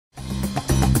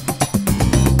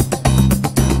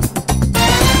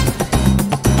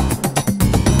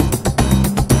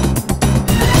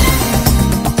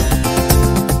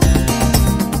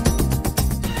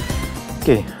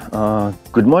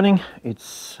Good morning.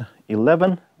 It's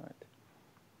 11, right?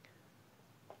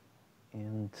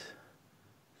 And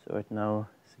so right now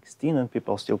 16 and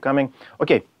people are still coming.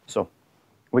 Okay, so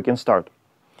we can start.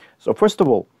 So first of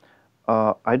all,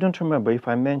 I don't remember if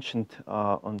I mentioned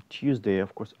on Tuesday.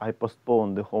 Of course, I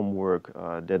postponed the homework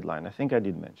deadline. I think I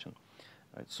did mention.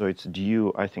 Right, so it's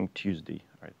due, I think, Tuesday,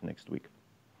 right, next week.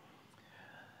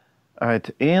 All right,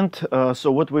 and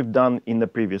so what we've done in the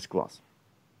previous class.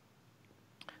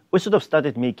 We sort of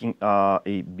started making a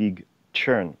big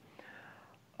churn.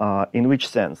 In which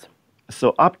sense?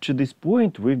 So up to this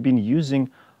point, we've been using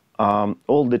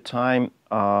all the time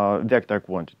vector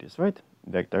quantities, right?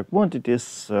 Vector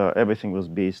quantities, everything was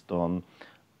based on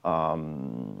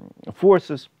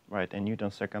forces, right, and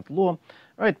Newton's second law,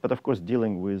 right? But of course,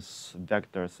 dealing with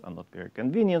vectors are not very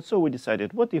convenient. So we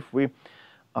decided, what if we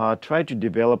try to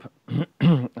develop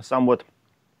a somewhat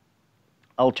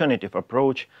alternative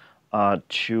approach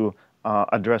to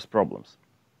address problems,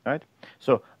 right?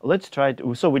 So let's try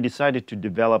to, so we decided to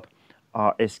develop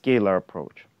a scalar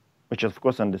approach, which of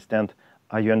course you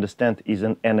understand is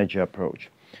an energy approach,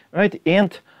 right?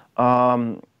 And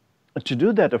to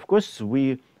do that, of course,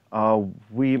 we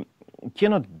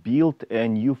cannot build a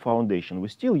new foundation. We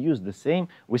still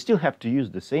have to use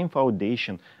the same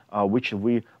foundation which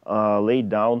we laid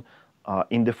down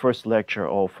in the first lecture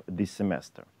of this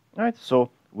semester, right? So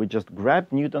we just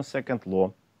grabbed Newton's second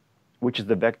law, which is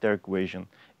the vector equation.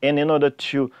 And in order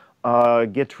to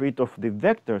get rid of the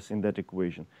vectors in that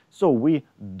equation, so we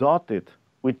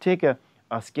take a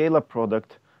scalar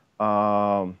product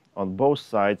on both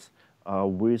sides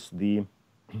with the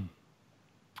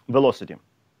velocity,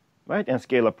 right? And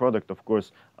scalar product, of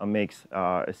course, makes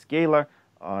a scalar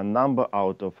number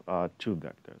out of two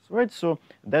vectors, right? So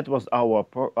that was our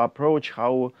approach,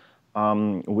 how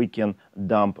we can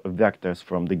dump vectors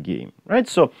from the game, right?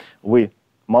 So we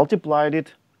multiplied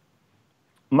it,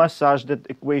 massaged that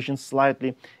equation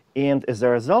slightly, and as a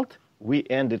result, we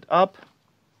ended up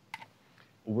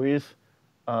with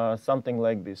something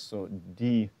like this. So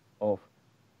d of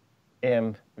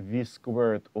mv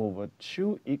squared over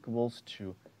 2 equals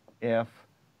to f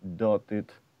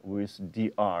dotted with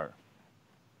dr.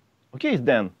 Okay,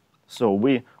 then, so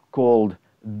we called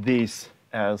this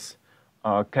as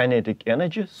kinetic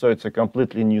energy. So it's a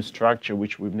completely new structure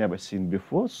which we've never seen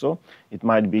before. So it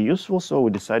might be useful. So we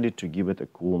decided to give it a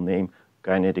cool name,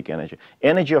 kinetic energy.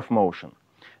 Energy of motion.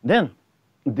 Then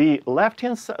the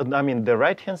left-hand side, the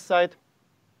right-hand side,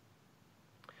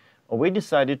 we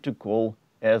decided to call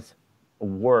as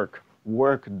work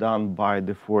done by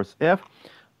the force F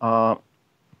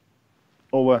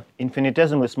over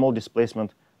infinitesimally small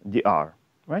displacement dr,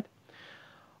 right?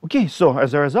 Okay, so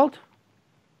as a result,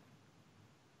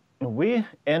 we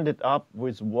ended up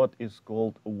with what is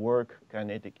called work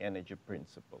kinetic energy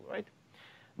principle, right?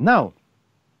 Now,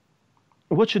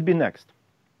 what should be next?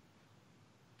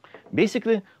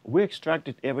 Basically, we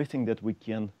extracted everything that we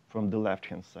can from the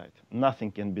left-hand side.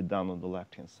 Nothing can be done on the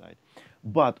left-hand side.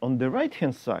 But on the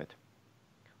right-hand side,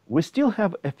 we still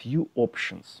have a few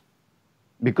options,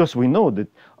 because we know that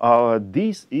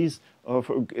this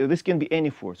can be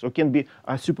any force, or can be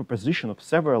a superposition of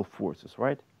several forces,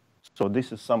 right? So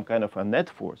this is some kind of a net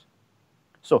force.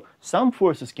 So some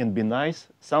forces can be nice,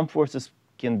 some forces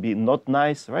can be not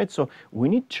nice, right? So we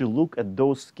need to look at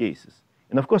those cases.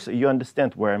 And of course, you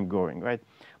understand where I'm going, right?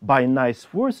 By nice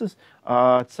forces,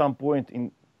 at some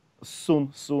point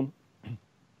soon,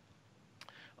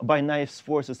 by nice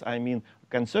forces, I mean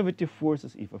conservative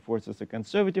forces. If a force is a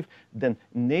conservative, then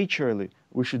naturally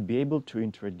we should be able to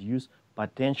introduce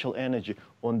potential energy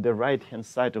on the right-hand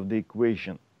side of the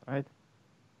equation, right?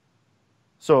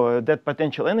 So that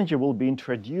potential energy will be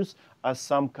introduced as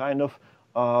some kind of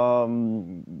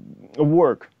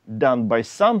work done by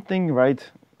something, right?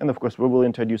 And of course, we will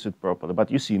introduce it properly.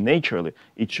 But you see, naturally,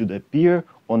 it should appear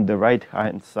on the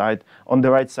right-hand side, on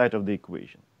the right side of the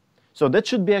equation. So that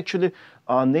should be actually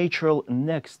a natural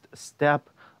next step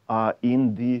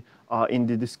in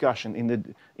the discussion,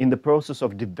 in the process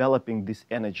of developing this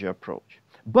energy approach.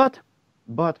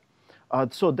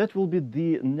 So that will be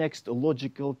the next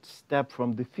logical step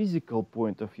from the physical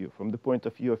point of view, from the point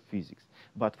of view of physics.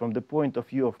 But from the point of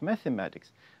view of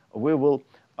mathematics, we will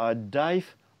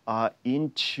dive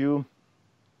into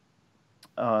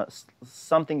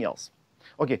something else.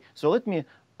 Okay, so let me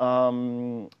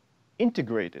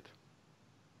integrate it,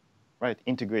 right?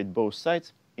 Integrate both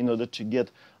sides in order to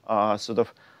get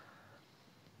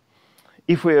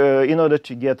in order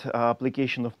to get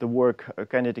application of the work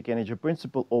kinetic energy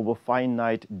principle over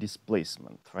finite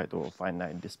displacement, right? Over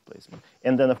finite displacement.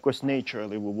 And then, of course,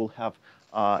 naturally, we will have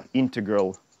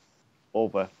integral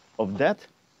of that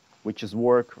which is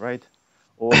work, right?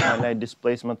 Or finite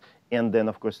displacement. And then,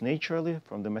 of course, naturally,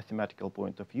 from the mathematical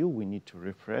point of view, we need to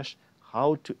refresh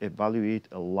how to evaluate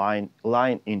a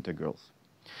line integrals.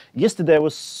 Yesterday, I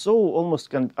was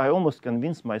I almost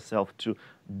convinced myself to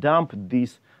dump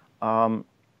this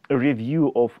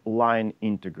review of line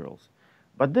integrals.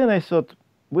 But then I thought,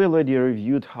 we already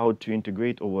reviewed how to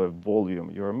integrate over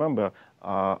volume. You remember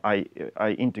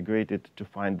I integrated to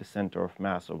find the center of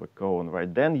mass of a cone,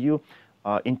 right? Then you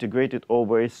integrated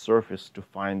over a surface to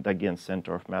find, again,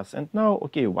 center of mass. And now,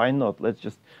 okay, why not? Let's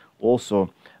just also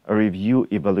review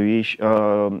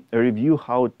review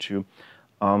how to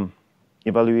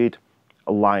evaluate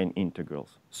line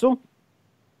integrals. So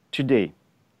today,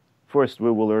 first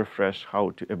we will refresh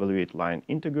how to evaluate line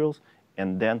integrals,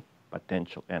 and then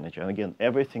potential energy. And again,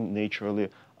 everything naturally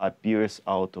appears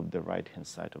out of the right-hand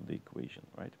side of the equation,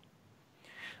 right?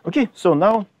 Okay, so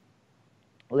now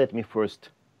let me first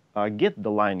get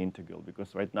the line integral,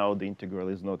 because right now the integral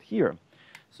is not here.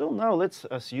 So now let's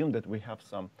assume that we have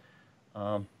some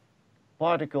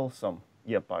particle.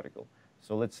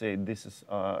 So let's say this is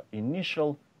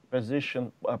initial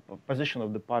position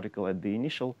of the particle at the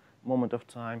initial moment of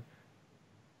time.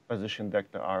 Position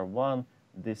vector r1.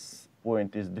 This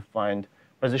point is defined.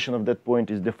 Position of that point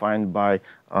is defined by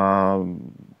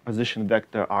position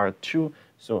vector r2.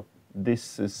 So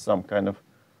this is some kind of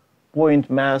point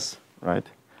mass, right,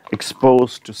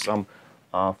 exposed to some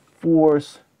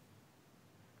force,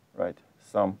 right,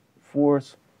 some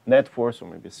force, net force, or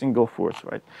maybe a single force,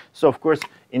 right? So of course,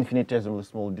 infinitesimally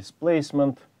small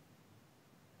displacement,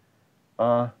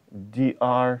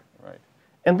 dr, right?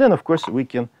 And then of course we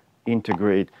can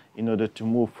integrate in order to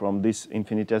move from this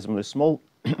infinitesimally small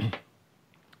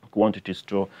quantities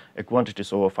to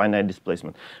quantities over finite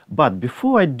displacement. But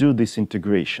before I do this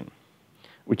integration,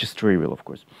 which is trivial, of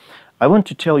course, I want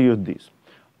to tell you this.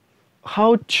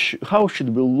 How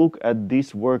should we look at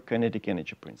this work kinetic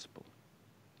energy principle?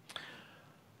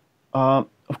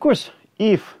 Of course,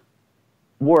 if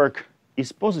work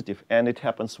is positive, and it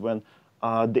happens when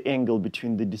the angle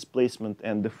between the displacement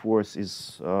and the force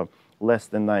is less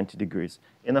than 90 degrees.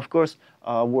 And of course,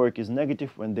 work is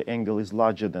negative when the angle is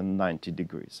larger than 90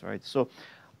 degrees, right? So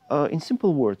in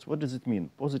simple words, what does it mean?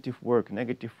 Positive work,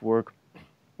 negative work.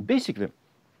 Basically,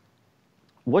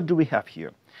 what do we have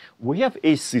here? We have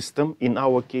a system. In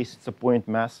our case, it's a point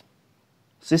mass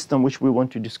system, which we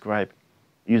want to describe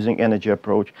using energy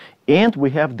approach. And we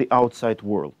have the outside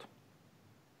world,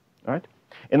 right?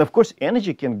 And of course,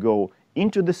 energy can go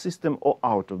into the system or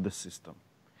out of the system.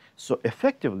 So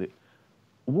effectively,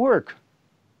 work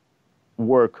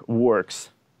works.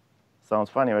 Sounds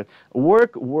funny, right?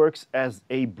 Work works as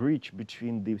a bridge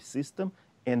between the system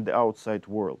and the outside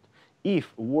world.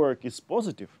 If work is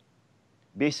positive,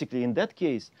 basically in that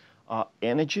case,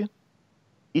 energy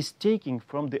is taken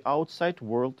from the outside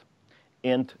world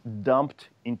and dumped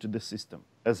into the system.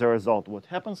 As a result, what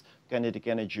happens? Kinetic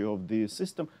energy of the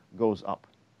system goes up.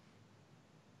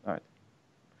 All right.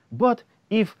 But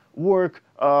if work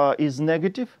is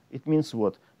negative, it means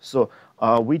what? So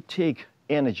we take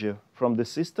energy from the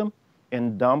system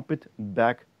and dump it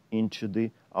back into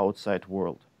the outside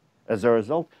world. As a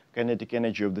result, kinetic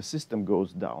energy of the system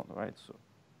goes down, right? So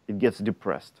it gets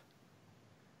depressed.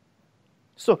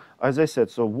 So as I said,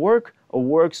 so work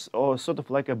works sort of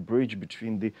like a bridge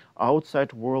between the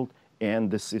outside world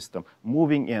and the system,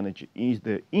 moving energy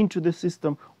either into the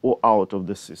system or out of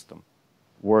the system.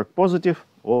 Work positive,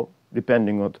 or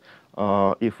depending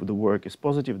on if the work is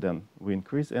positive, then we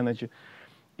increase energy.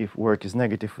 If work is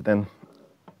negative, then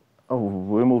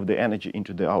we move the energy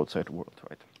into the outside world,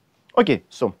 right? Okay,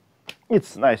 so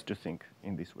it's nice to think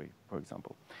in this way, for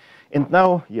example. And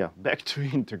now, yeah, back to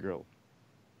integral.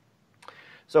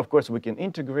 So of course we can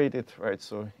integrate it, right?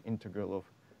 So integral of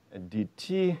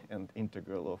dt and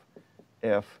integral of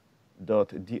f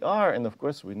dot dr, and of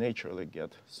course we naturally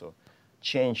get so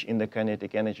change in the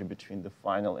kinetic energy between the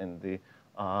final and the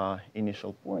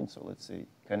initial point. So let's say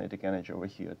kinetic energy over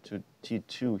here to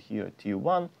T2 here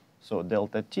T1. So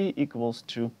delta T equals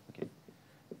to, okay,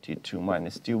 T2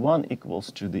 minus T1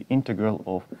 equals to the integral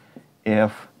of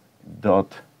f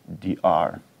dot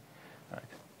dr.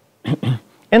 Right.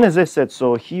 And as I said,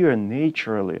 so here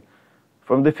naturally,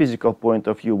 from the physical point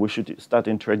of view, we should start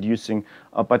introducing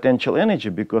a potential energy,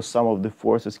 because some of the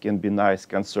forces can be nice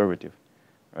conservative,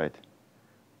 right?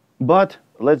 But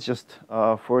let's just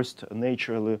first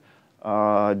naturally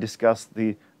discuss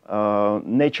the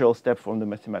natural step from the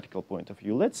mathematical point of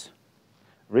view. Let's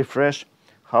refresh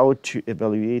how to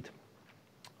evaluate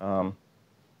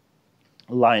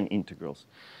line integrals.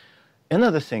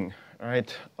 Another thing,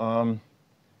 right?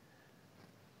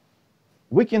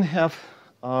 We can have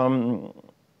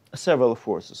several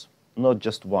forces, not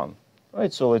just one,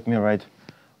 right? So let me write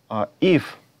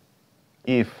if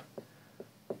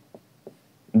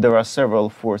there are several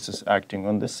forces acting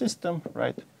on the system,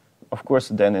 right? Of course,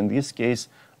 then in this case,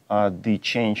 the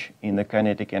change in the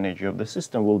kinetic energy of the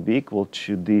system will be equal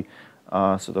to the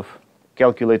sort of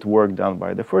calculate work done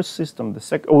by the first system,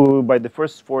 by the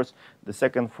first force, the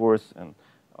second force, and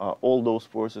all those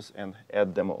forces, and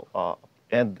add them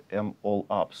all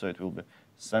up. So it will be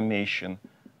summation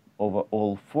over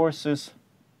all forces,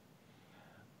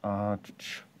 Wi,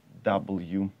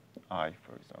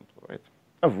 for example, right?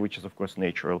 Of which is, of course,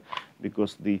 natural,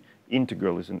 because the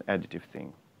integral is an additive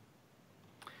thing.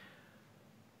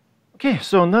 Okay,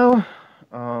 so now,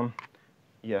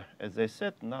 yeah, as I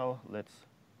said, now let's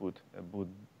put a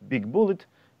big bullet,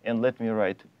 and let me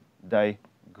write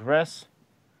digress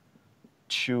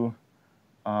to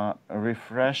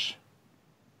refresh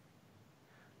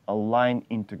line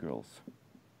integrals.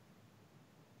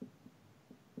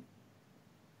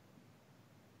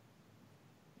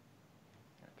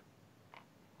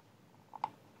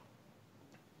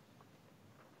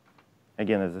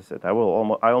 Again, as I said, I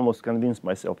almost convinced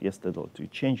myself yesterday to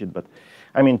change it, but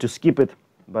I mean to skip it,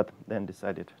 but then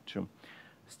decided to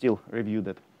still review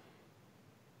that.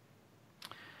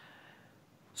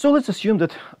 So let's assume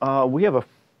that we have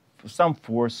some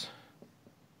force,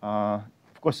 of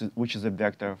course, which is a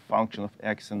vector function of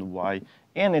x and y,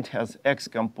 and it has x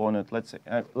component. Let's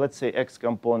say x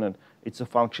component, it's a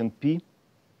function p,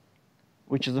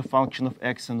 which is a function of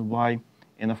x and y,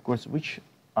 and of course, which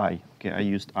I. Okay, I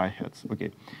used I hats.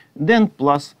 Okay, then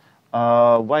plus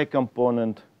y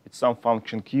component, it's some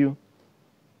function q,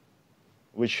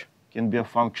 which can be a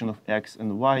function of x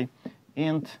and y,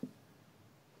 and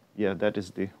yeah, that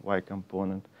is the y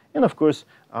component. And of course,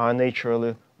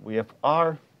 naturally, we have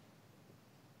r,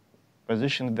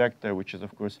 position vector, which is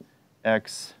of course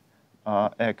x,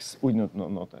 not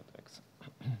that x,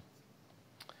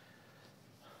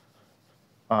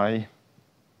 I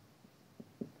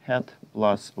hat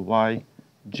plus y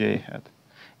j hat.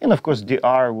 And of course,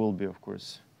 dr will be, of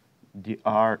course,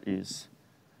 dr is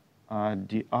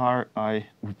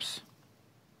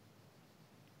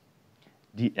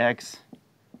dx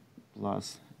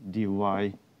plus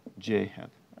dy j hat,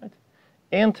 right?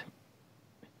 And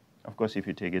of course, if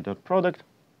you take a dot product,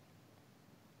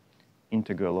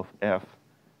 integral of f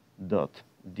dot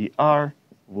dr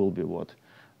will be what?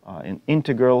 An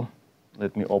integral,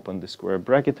 let me open the square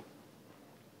bracket.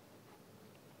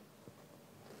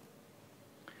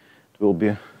 It will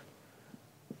be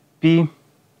p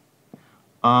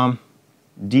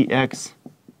dx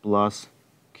plus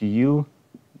q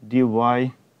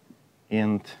dy,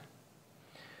 and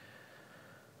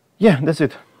yeah, that's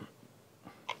it.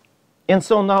 And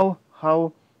so now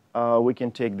how we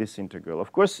can take this integral.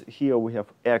 Of course, here we have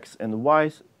x and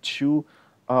y, two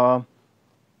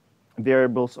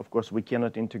variables. Of course, we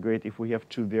cannot integrate if we have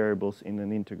two variables in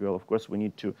an integral. Of course, we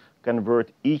need to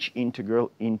convert each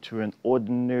integral into an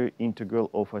ordinary integral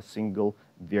of a single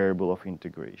variable of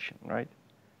integration, right?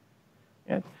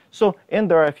 Yeah. So, and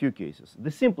there are a few cases.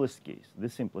 The simplest case, the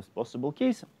simplest possible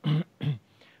case,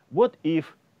 what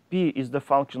if p is the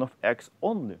function of x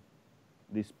only?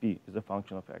 This p is the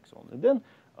function of x only. Then,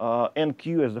 and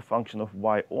q is the function of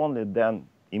y only, then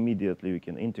immediately we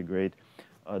can integrate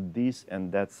this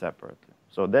and that separately.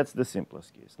 So that's the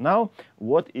simplest case. Now,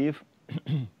 what if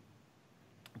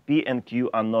p and q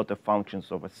are not the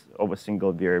functions of a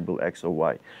single variable x or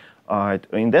y?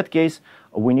 In that case,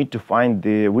 we need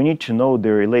to know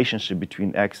the relationship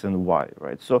between x and y,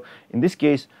 right? So in this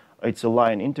case, it's a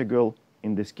line integral.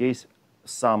 In this case,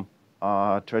 some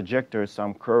trajectory,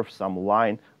 some curve, some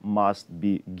line must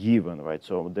be given, right?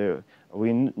 So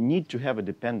we need to have a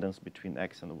dependence between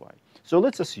x and y. So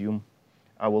let's assume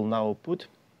I will now put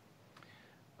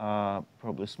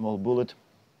probably a small bullet.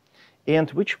 And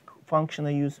which function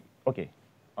I use? Okay,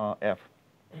 f.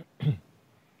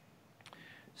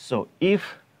 So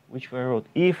if, which I wrote,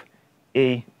 if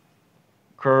a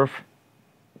curve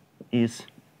is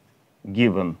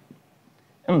given,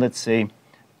 and let's say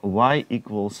y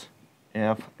equals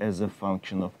f as a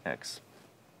function of x.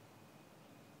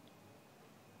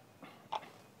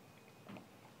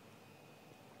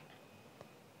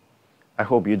 I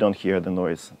hope you don't hear the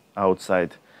noise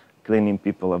outside. Cleaning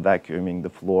people are vacuuming the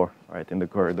floor, right, in the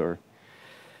corridor.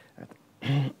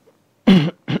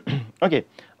 Okay,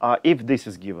 if this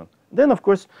is given, then of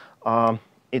course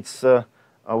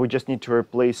we just need to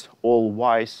replace all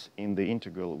y's in the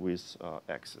integral with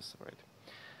x's, right?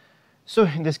 So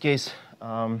in this case,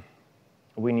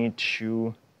 we need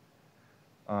to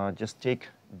just take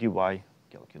dy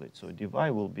calculate. So dy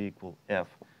will be equal f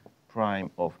prime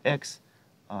of x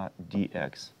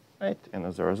dx, right? And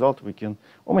as a result, we can,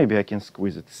 or maybe I can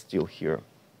squeeze it still here.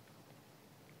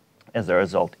 As a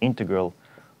result, integral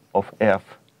of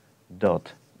f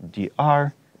dot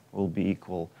dr will be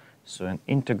equal, so an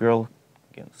integral,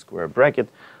 again, square bracket,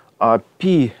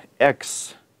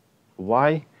 px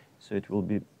y, so it will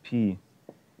be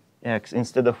px,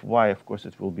 instead of y, of course,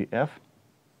 it will be f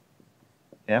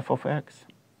of x,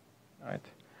 right?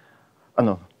 Oh,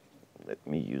 no, let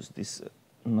me use this,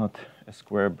 not a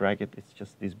square bracket, it's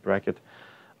just this bracket,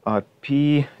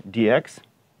 p dx,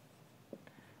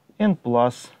 and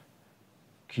plus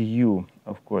q,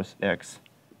 of course, x,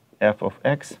 f of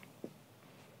x,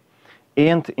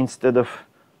 and instead of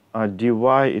dy,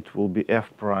 it will be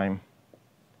f prime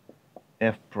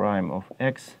of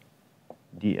x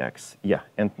dx. Yeah,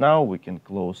 and now we can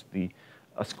close the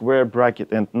square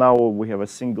bracket, and now we have a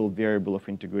single variable of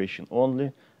integration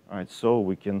only. All right, so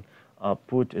we can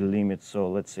put a limit,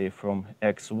 so let's say from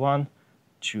x1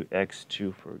 to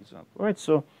x2, for example. All right,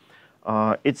 so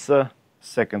it's a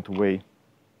second way.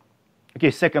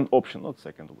 Okay, second option, not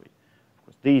second way. Of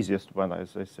course, the easiest one,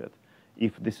 as I said.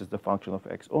 If this is the function of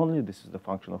x only, this is the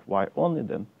function of y only,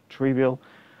 then trivial.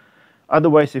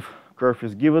 Otherwise, if curve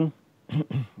is given,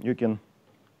 you can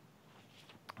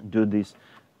do this.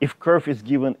 If curve is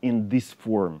given in this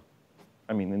form,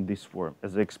 I mean in this form,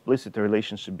 as an explicit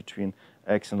relationship between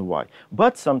x and y.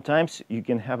 But sometimes you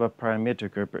can have a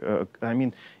parametric,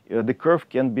 the curve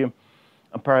can be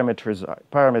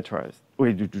parameterized.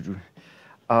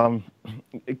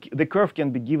 The curve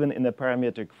can be given in a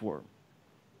parametric form.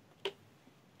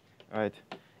 Right,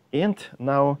 and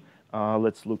now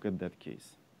let's look at that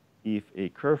case. If a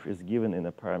curve is given in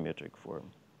a parametric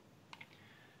form,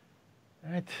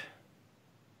 right?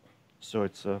 So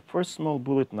it's a first small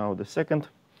bullet. Now the second.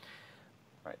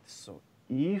 Right. So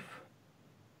if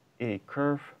a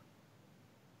curve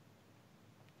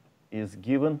is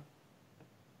given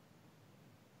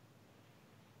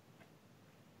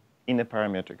in a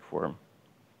parametric form,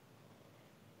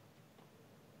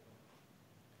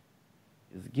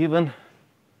 is given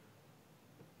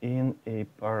in a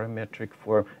parametric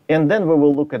form. And then we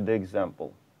will look at the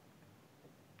example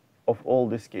of all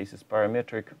these cases,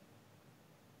 parametric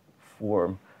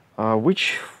form,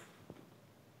 which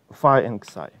phi and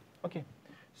psi. Okay,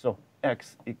 so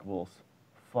x equals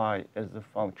phi as a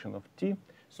function of t.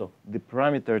 So the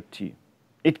parameter t,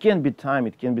 it can be time,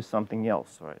 it can be something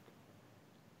else, right?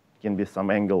 It can be some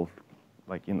angle,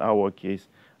 like in our case,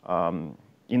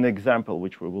 in the example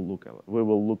which we will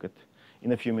look at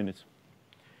in a few minutes.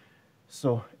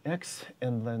 So x,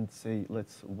 and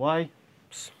let's y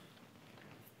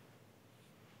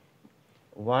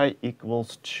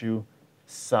equals to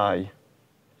psi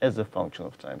as a function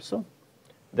of time. So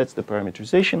that's the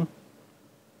parameterization.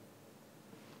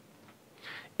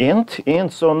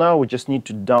 And so now we just need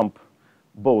to dump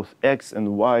both x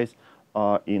and y's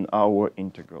in our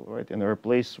integral, right? And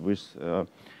replace with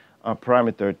a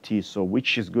parameter t, so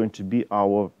which is going to be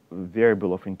our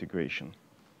variable of integration.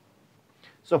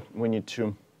 So we need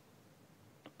to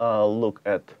look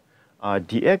at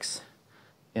dx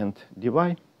and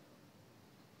dy.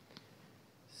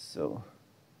 So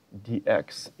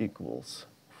dx equals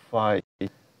phi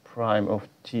prime of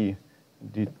t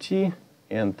dt,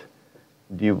 and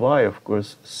dy, of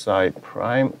course, psi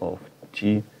prime of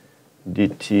t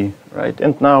dt, right?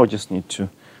 And now I just need to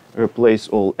replace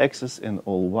all x's and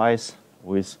all y's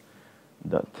with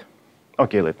that.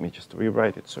 Okay, let me just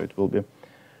rewrite it, so it will be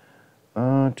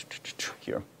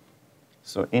here.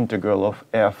 So integral of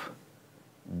f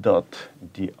dot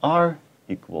dr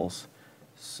equals,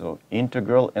 so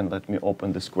integral, and let me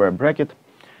open the square bracket,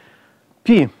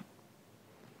 p,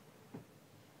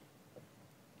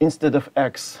 instead of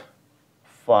x,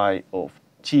 phi of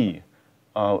t,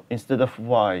 instead of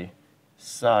y,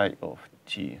 psi of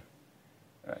t,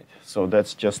 right? So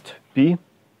that's just p.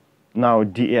 Now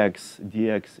dx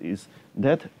is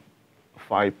that,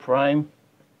 phi prime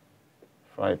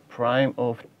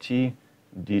of t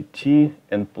dt,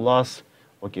 and plus,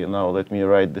 okay, now let me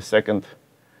write the second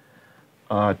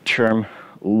term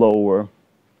lower,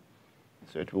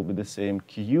 so it will be the same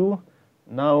q,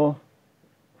 now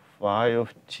phi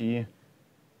of t,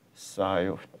 psi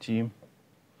of t,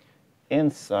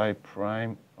 and psi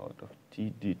prime out of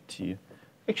t dt.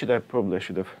 Actually, I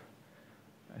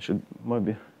should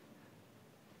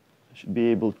be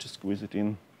able to squeeze it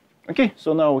in. Okay,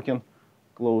 so now we can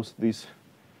close this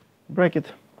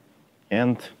bracket,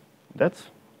 and that's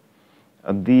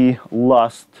the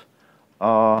last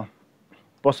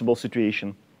possible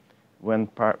situation when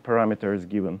parameter is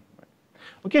given.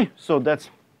 Okay, so that's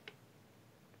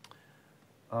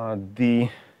the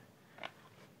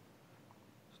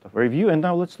stuff review, and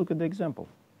now let's look at the example.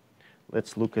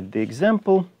 Let's look at the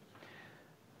example.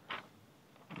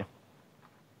 Yeah.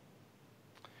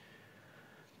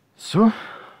 So,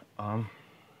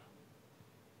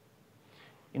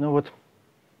 you know what?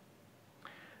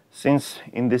 Since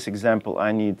in this example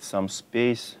I need some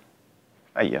space,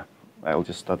 yeah, I'll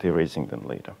just start erasing them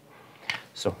later.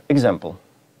 So, example.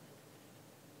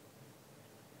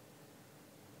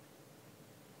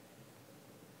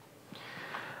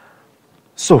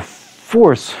 So,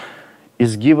 force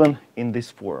is given in this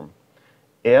form.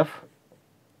 F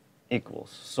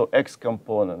equals, so x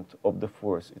component of the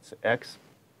force, it's x.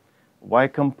 Y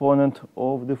component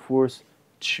of the force,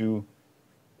 2y.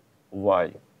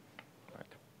 Right.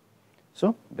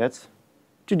 So, that's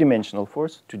two-dimensional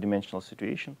force, two-dimensional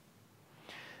situation.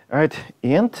 All right,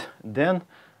 and then,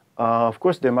 of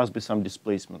course, there must be some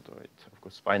displacement, right? Of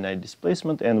course, finite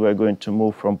displacement, and we're going to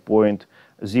move from point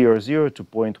 0, 0 to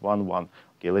point 1, 1.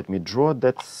 Okay, let me draw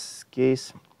that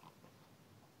case.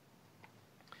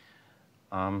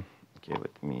 Okay,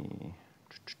 let me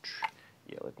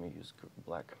use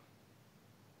black.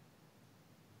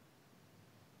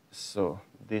 So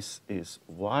this is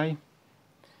y.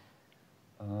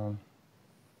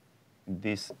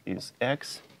 This is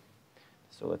x.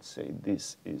 So let's say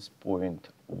this is point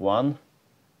 1,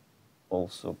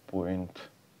 also point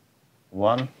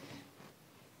 1.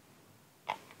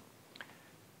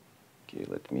 Okay,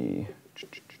 let me.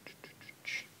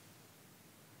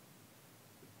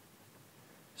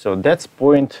 So that's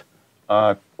point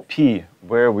P,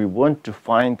 where we want to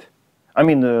find.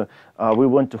 We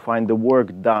want to find the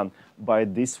work done by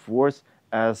this force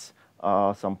as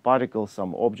some particle,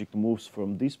 some object moves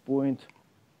from this point,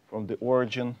 from the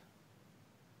origin,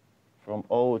 from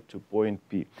O to point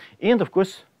P. And of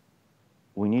course,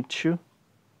 we need to,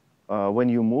 when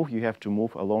you move, you have to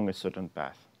move along a certain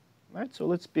path. Right? So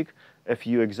let's pick a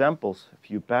few examples, a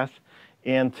few paths.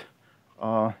 And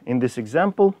in this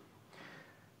example,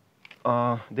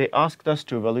 they asked us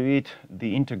to evaluate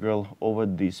the integral over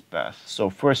this path. So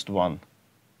first one,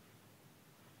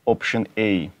 option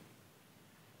A,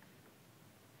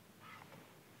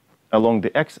 along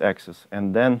the x-axis,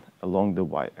 and then along the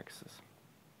y-axis.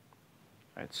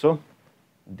 Right, so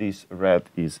this red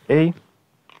is A.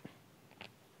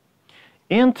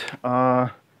 And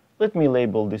let me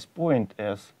label this point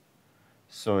as,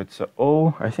 so it's a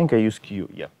O. I think I use Q,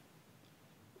 yeah.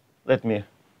 Let me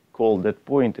call that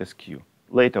point as Q.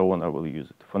 Later on I will use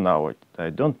it. For now I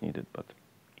don't need it, but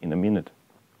in a minute.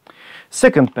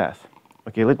 Second path.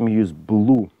 Okay, let me use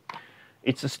blue.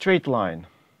 It's a straight line.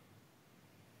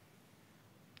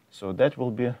 So that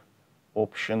will be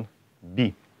option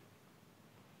B.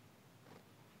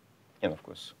 And of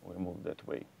course, we move that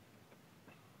way.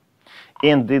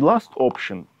 And the last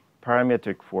option,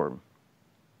 parametric form.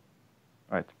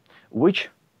 Right. Which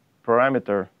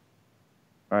parameter,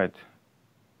 right,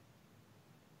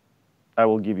 I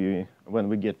will give you when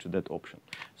we get to that option.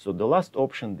 So the last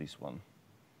option, this one.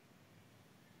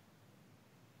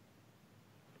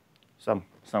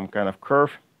 Some kind of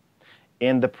curve.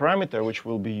 And the parameter which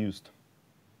will be used,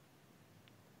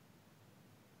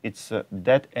 it's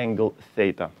that angle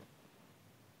theta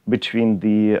between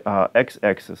the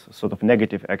x-axis, sort of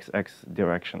negative x-axis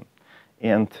direction,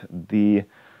 and the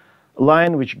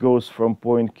line which goes from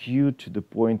point Q to the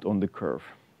point on the curve.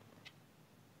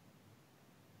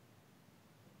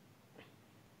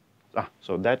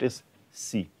 So that is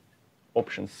C,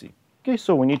 option C. Okay,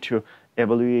 so we need to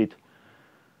evaluate,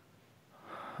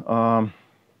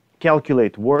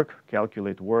 calculate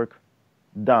work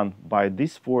done by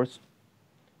this force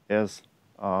as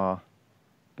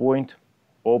point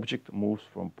object moves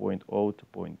from point O to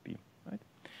point P. Right?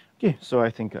 Okay, so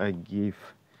I think I give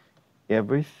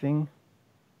everything.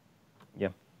 Yeah,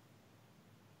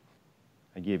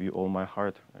 I gave you all my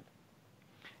heart. Right?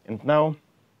 And now,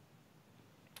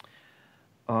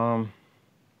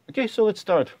 okay, so let's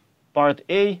start. Part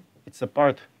A, it's a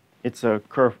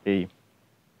curve A.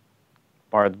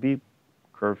 Part B,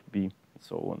 curve B, and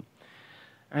so on.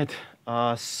 All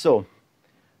right, so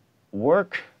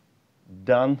work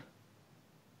done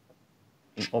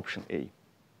in option A,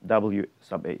 W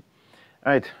sub A.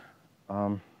 All right,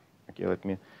 okay, let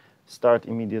me start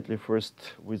immediately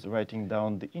first with writing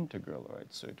down the integral, right?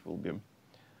 So it will be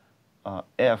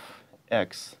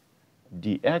fx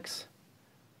dx.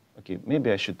 Okay,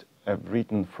 maybe I should have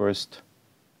written first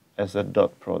as a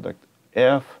dot product,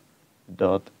 f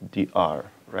dot dr,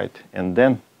 right? And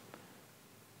then,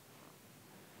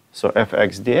 so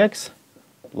fx dx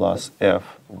plus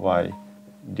fy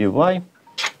dy.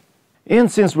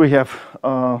 And since we have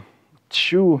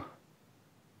two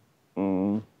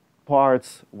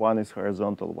parts. One is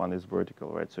horizontal, one is vertical,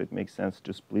 right? So it makes sense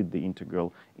to split the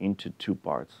integral into two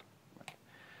parts. Right.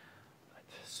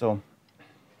 So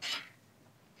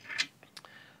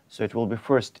it will be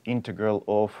first integral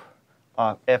of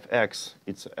fx,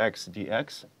 it's x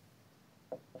dx,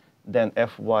 then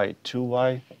fy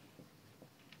 2y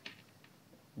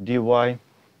dy.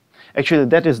 Actually,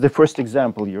 that is the first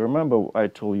example. You remember I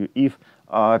told you if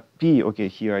p, okay,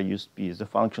 here I used p, is a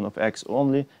function of x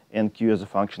only, and q is a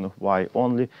function of y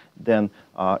only, then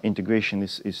integration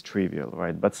is trivial,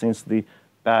 right? But since the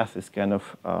path is kind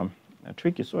of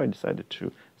tricky, so I decided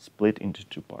to split into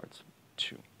two parts.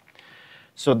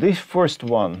 So this first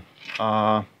one,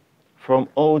 from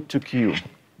O to Q,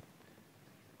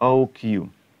 OQ,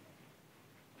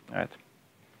 right?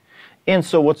 And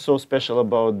so what's so special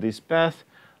about this path?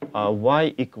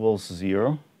 Y equals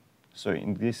 0. So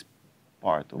in this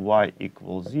part, y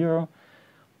equals 0.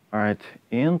 All right,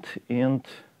 and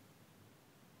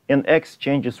x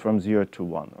changes from 0 to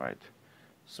 1, right?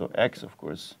 So x, of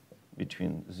course,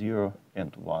 between 0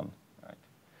 and 1, right?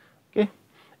 Okay,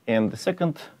 and the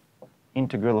second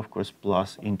integral, of course,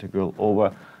 plus integral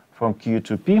over from q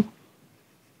to p,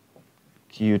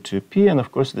 and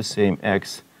of course the same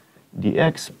x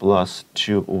dx plus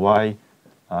 2y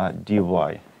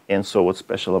dy. And so what's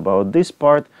special about this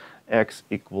part? X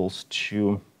equals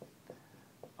to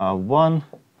 1,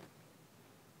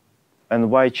 and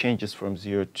y changes from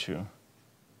 0 to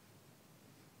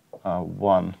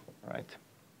 1, right?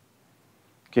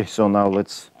 Okay, so now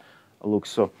let's look.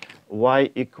 So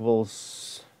y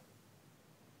equals,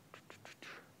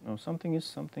 no, something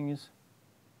is,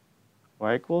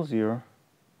 y equals 0.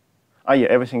 Ah, yeah,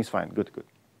 everything is fine. Good.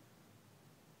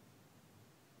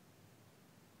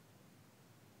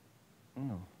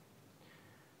 No.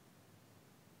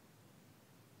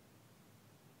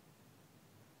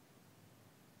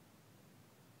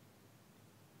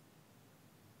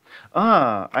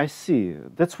 Ah, I see.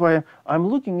 That's why I'm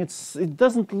looking. It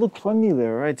doesn't look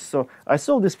familiar, right? So I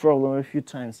solved this problem a few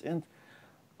times, and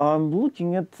I'm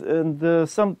looking at and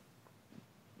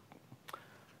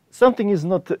something is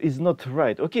not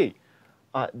right. Okay,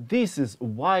 this is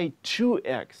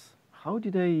y2x. How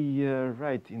did I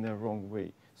write in the wrong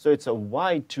way? So it's a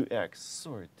y2x.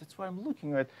 Sorry, that's why I'm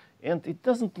looking at, and it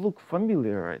doesn't look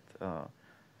familiar, right?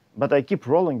 But I keep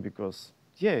rolling because,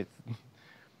 yeah,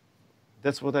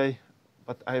 that's what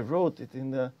but I wrote it in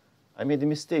the, I made a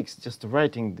mistake just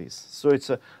writing this. So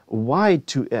it's a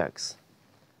y2x.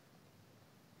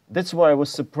 That's why I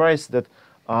was surprised that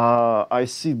I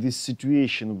see this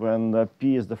situation when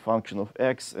p is the function of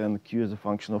x and q is the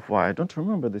function of y. I don't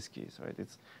remember this case, right? It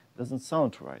doesn't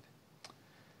sound right.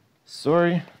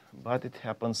 Sorry, but it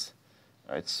happens.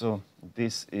 All right, so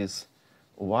this is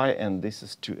y and this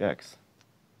is 2x.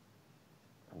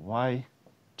 y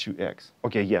 2x.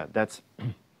 Okay, yeah, that's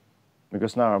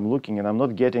because now I'm looking and I'm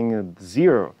not getting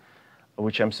 0,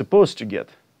 which I'm supposed to get.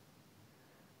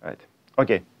 Right.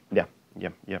 Okay, yep.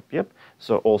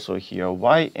 So also here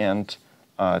y and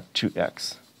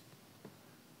 2x.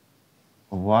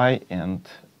 Y and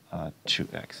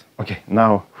 2x. Okay,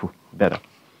 now better.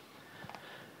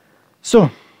 So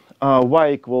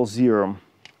y equals 0.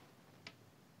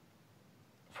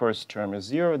 First term is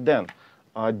 0. Then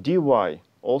dy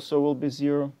also will be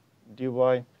 0,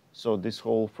 dy. So this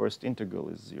whole first integral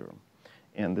is 0.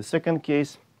 And the second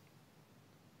case,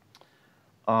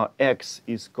 x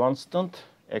is constant,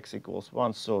 x equals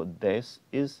 1, so this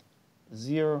is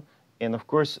 0. And of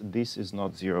course, this is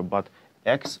not 0, but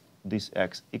this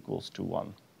x equals to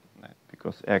 1, right?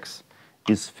 Because x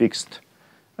is fixed.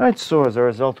 Right, so as a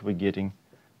result, we're getting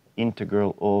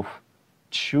integral of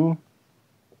 2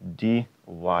 dy.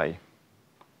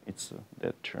 It's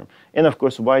that term. And of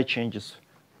course, y changes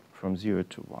from 0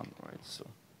 to 1, right? So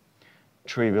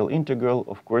trivial integral,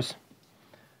 of course,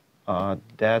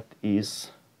 that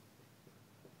is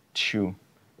 2.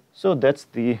 So that's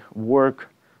the work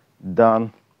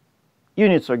done.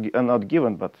 Units are not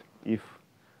given, but if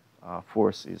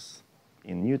force is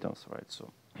in newtons, right?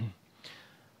 So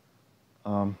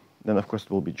then, of course, it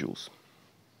will be joules.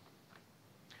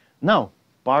 Now,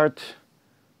 part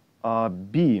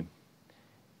B.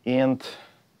 And,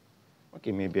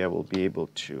 okay, maybe I will be able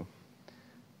to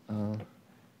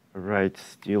write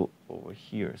still over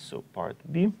here. So part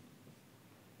B.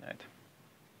 Right.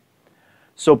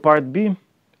 So part B,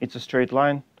 it's a straight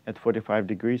line at 45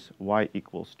 degrees, y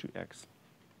equals to x.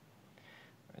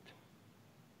 Right.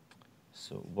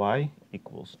 So y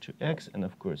equals to x, and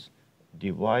of course,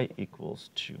 dy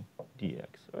equals to dx.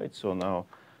 Right. So now,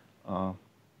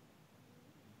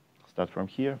 start from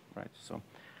here. Right. So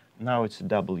now it's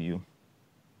w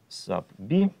sub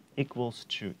b, equals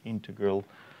to integral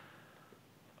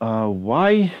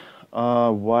y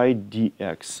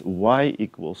dx. Y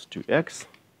equals to x,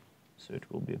 so it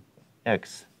will be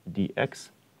x dx.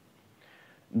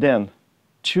 Then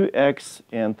 2x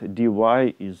and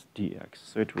dy is dx,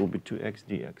 so it will be 2x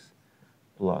dx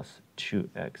plus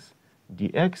 2x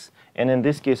dx. And in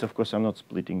this case, of course, I'm not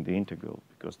splitting the integral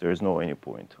because there is no any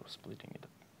point of splitting it.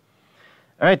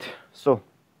 All right, so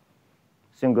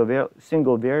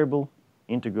single variable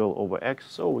integral over x,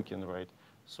 so we can write,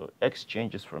 so x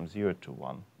changes from 0 to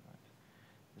 1.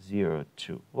 Right? 0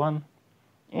 to 1,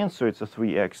 and so it's a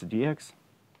 3x dx.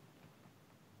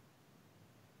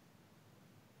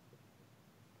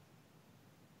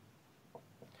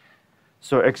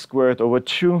 So x squared over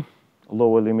 2,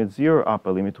 lower limit 0,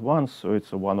 upper limit 1, so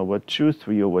it's a 1 over 2,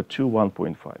 3 over 2,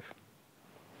 1.5.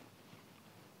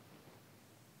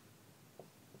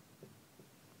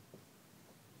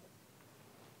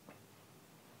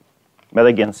 But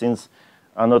again, since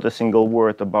not a single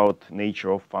word about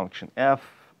nature of function f,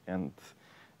 and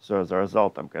so as a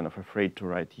result, I'm kind of afraid to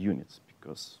write units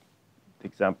because the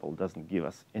example doesn't give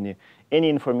us any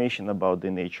information about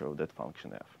the nature of that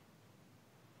function f.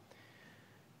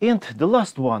 And the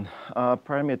last one,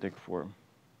 parametric form.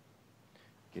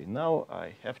 Okay, now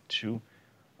I have to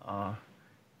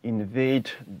invade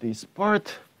this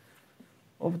part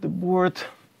of the board.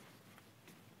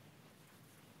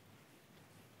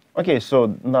 Okay,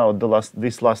 so now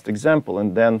this last example,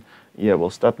 and then we'll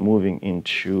start moving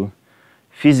into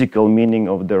physical meaning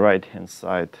of the right-hand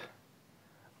side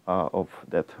of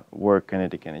that work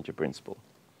kinetic energy principle.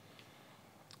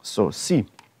 So C.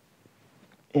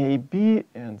 A, B,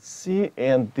 and C,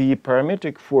 and the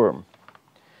parametric form.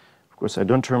 Of course, I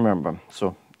don't remember.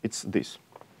 So it's this.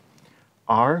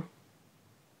 R,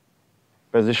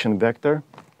 position vector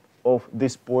of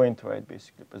this point, right?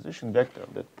 Basically, position vector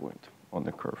of that point on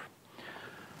the curve.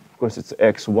 Of course, it's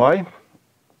x, y,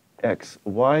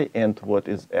 and what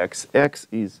is x? X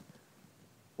is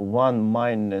 1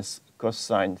 minus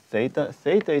cosine theta.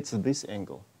 Theta, it's this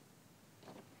angle.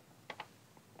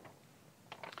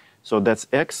 So that's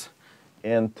x,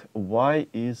 and y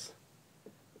is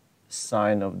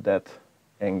sine of that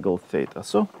angle theta.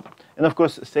 So, and of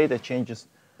course, theta changes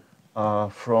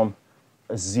from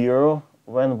 0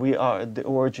 when we are at the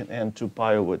origin and to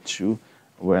pi over 2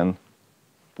 when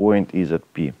point is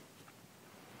at P.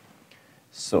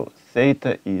 So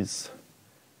theta is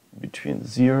between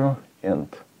 0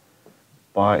 and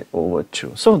pi over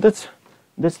 2. So that's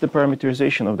the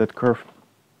parameterization of that curve.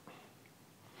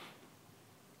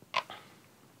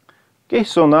 Okay,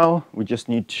 so now we just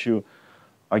need to,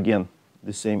 again,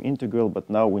 the same integral, but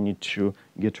now we need to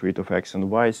get rid of x and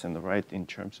y's and write in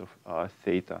terms of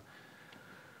theta.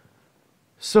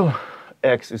 So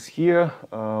x is here,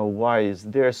 y is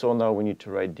there, so now we need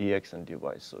to write dx and dy.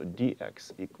 So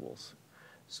dx equals,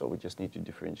 so we just need to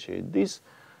differentiate this.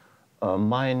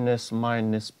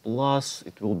 Minus plus,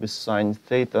 it will be sine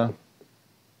theta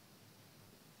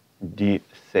d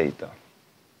theta.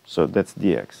 So that's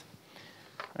dx,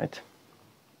 right?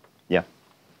 Yeah.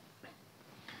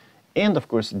 And of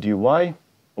course dy,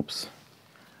 oops,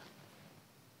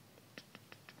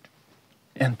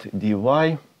 and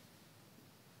dy,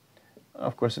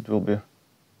 of course it will be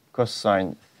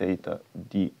cosine theta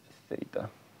d theta.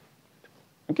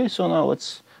 Okay, so now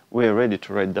we're ready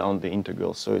to write down the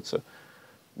integral. So it's a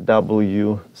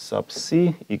w sub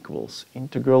c equals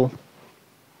integral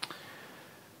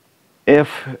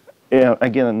f,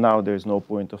 again, now there's no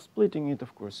point of splitting it,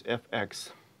 of course,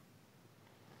 fx.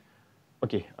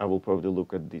 Okay, I will probably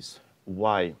look at this.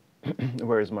 Y,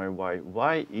 where is my y?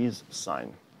 Y is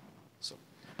sine. So,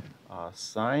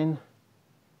 sine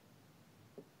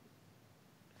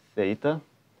theta,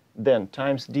 then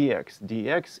times dx.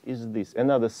 dx is this,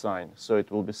 another sine, so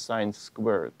it will be sine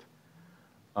squared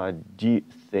d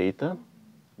theta,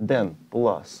 then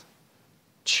plus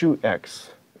 2x.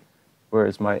 Where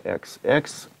is my x?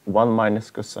 X, 1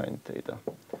 minus cosine theta.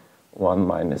 1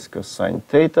 minus cosine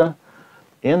theta,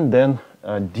 and then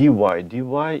dy.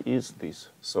 dy is this,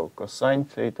 so cosine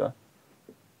theta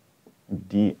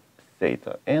d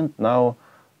theta. And now,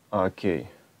 okay,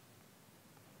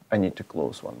 I need to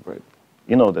close one bracket.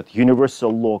 You know that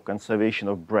universal law, conservation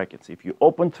of brackets. If you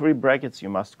open 3 brackets, you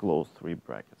must close 3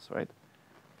 brackets, right?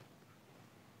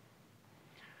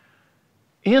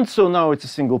 And so now it's a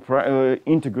single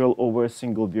integral over a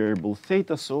single variable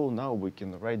theta. So now we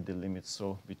can write the limit,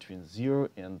 so between 0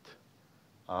 and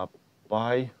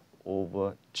pi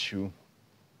over 2.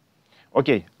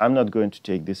 Okay, I'm not going to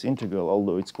take this integral,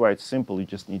 although it's quite simple. You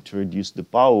just need to reduce the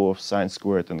power of sine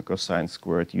squared and cosine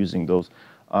squared using those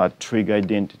trig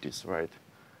identities, right?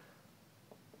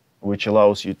 which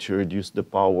allows you to reduce the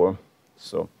power.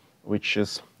 So, which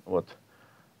is what?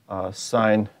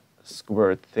 Sine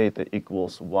squared theta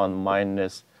equals 1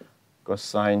 minus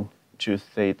cosine 2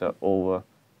 theta over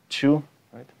 2,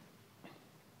 right?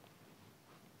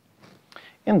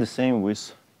 And the same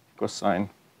with cosine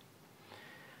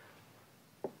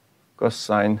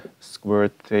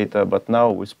squared theta, but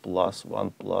now with plus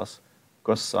 1 plus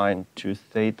cosine 2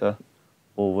 theta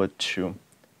over 2.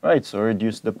 Right, so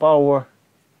reduce the power,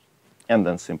 and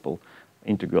then simple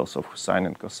integrals of sine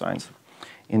and cosines.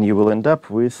 And you will end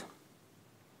up with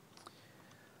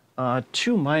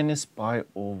 2 minus pi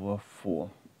over 4.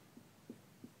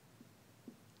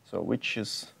 So which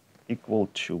is equal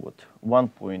to what?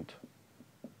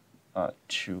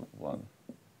 1.21.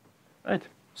 Right,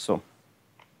 so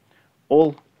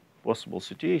all possible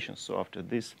situations. So after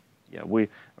this, yeah, we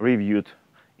reviewed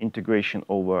integration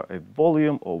over a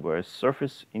volume, over a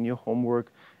surface in your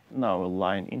homework. Now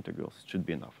line integrals should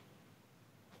be enough.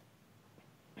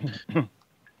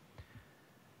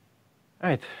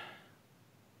 Right.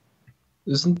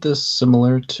 Isn't this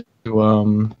similar to,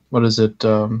 what is it,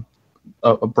 a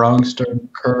Brownstorm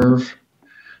curve,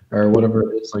 or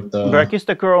whatever it is, like the...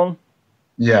 Brachistochrone.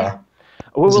 Yeah.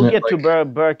 We Isn't will it get like... to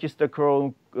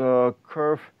Brachistochrone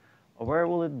curve. Where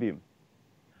will it be?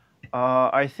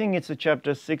 I think it's a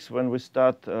chapter 6 when we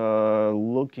start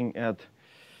looking at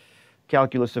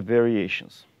calculus of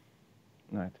variations.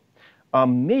 Right.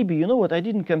 Maybe, you know what, I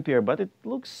didn't compare, but it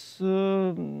looks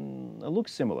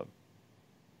similar.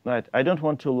 Right. I don't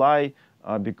want to lie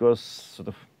because sort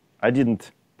of I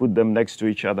didn't put them next to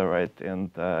each other, right, and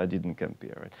I didn't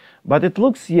compare, right. But it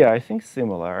looks, yeah, I think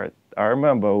similar. I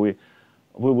remember we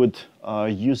would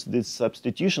use this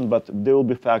substitution, but there will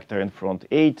be factor in front,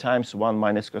 a times 1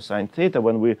 minus cosine theta,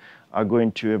 when we are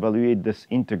going to evaluate this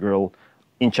integral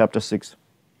in chapter 6.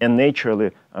 And naturally,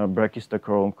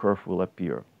 Brachistochrone curve will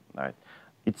appear. Right?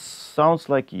 It sounds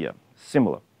like, yeah,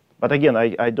 similar. But again,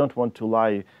 I don't want to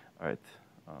lie. Right?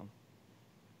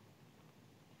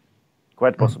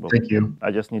 Quite possible. Thank you.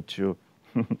 I just need to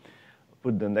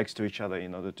put them next to each other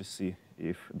in order to see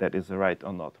if that is right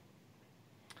or not.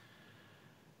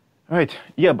 Right,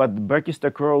 yeah, but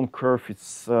Brachistochrone curve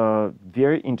is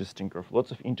very interesting curve,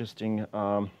 lots of interesting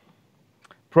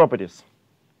properties,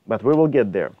 but we will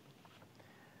get there.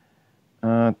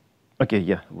 Okay,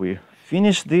 yeah, we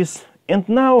finished this, and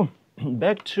now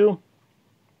back to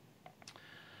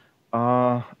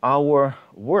our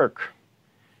work.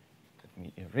 Let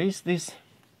me erase this.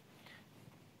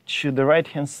 To the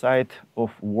right-hand side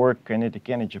of work kinetic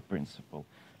energy principle.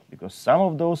 Because some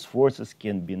of those forces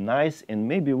can be nice, and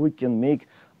maybe we can make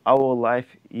our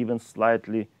life even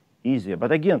slightly easier.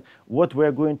 But again, what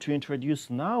we're going to introduce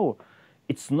now,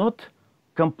 it's not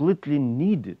completely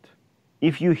needed.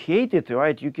 If you hate it,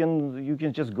 right, you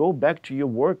can just go back to your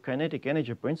work kinetic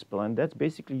energy principle, and that's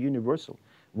basically universal.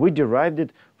 We derived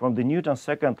it from the Newton's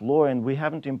second law, and we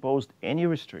haven't imposed any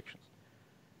restrictions.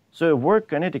 So a work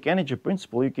kinetic energy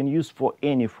principle you can use for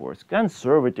any force,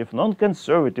 conservative,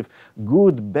 non-conservative,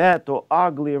 good, bad, or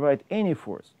ugly, right, any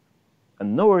force,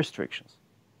 and no restrictions.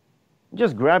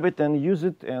 Just grab it and use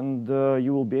it, and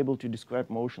you will be able to describe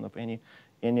motion of any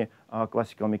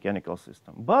classical mechanical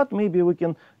system. But maybe we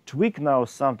can tweak now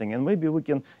something, and maybe we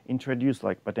can introduce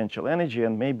like potential energy,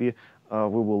 and maybe we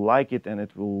will like it, and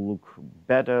it will look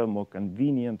better, more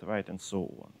convenient, right, and so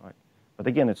on, right. But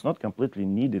again, it's not completely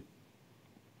needed.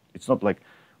 It's not like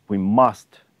we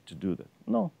must to do that.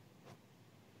 No.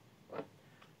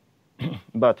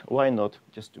 But why not,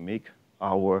 just to make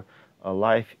our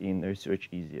life in research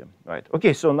easier, right?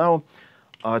 Okay, so now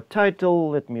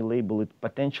title, let me label it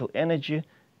potential energy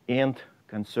and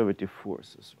conservative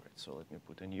forces, right? So let me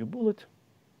put a new bullet.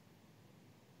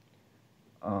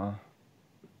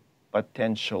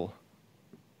 Potential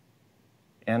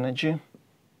energy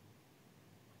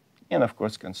and, of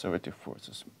course, conservative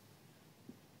forces.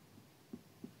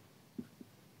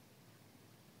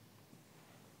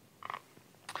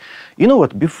 You know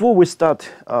what, before we start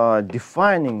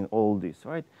defining all this,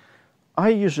 right, I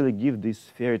usually give this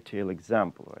fairy tale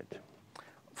example, right.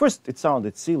 First, it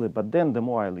sounded silly, but then the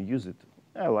more I use it,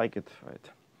 I like it, right.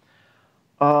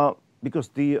 Because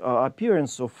the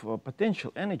appearance of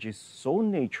potential energy is so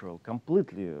natural,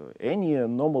 completely. Any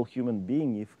normal human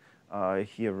being, if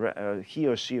he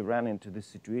or she ran into this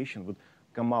situation, would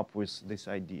come up with this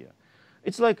idea.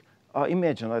 It's like,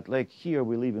 imagine that, like here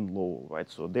we live in Lowell, right?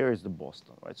 So there is the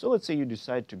Boston, right? So let's say you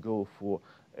decide to go for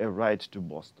a ride to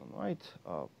Boston, right?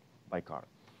 By car,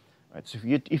 right? So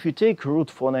if you take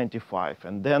Route 495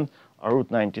 and then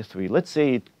Route 93, let's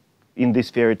say it, in this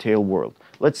fairy tale world,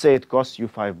 let's say it costs you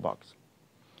 $5.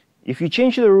 If you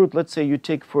change the route, let's say you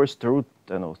take first route,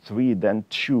 I don't know, 3, then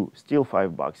 2, still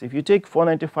 $5. If you take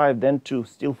 495, then 2,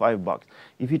 still $5.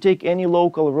 If you take any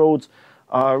local routes,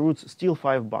 still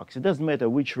 $5. It doesn't matter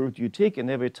which route you take, and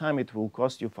every time it will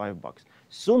cost you $5.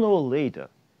 Sooner or later,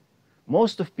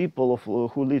 most of people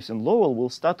who lives in Lowell will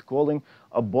start calling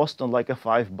Boston like a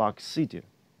 $5 city,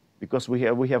 because we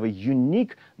have a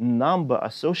unique number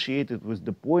associated with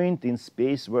the point in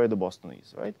space where the Boston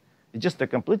is, right? It's just a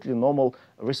completely normal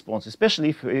response, especially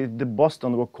if the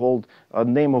Boston were called,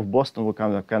 name of Boston were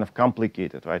kind of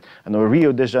complicated, right? And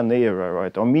Rio de Janeiro,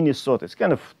 right, or Minnesota, it's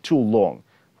kind of too long.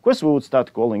 Of course, we would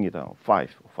start calling it $5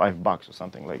 or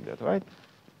something like that, right?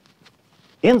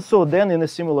 And so then, in a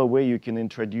similar way, you can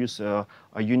introduce a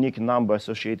unique number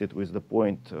associated with the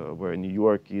point where New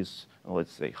York is,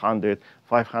 let's say 100,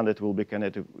 500 will be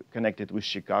connected with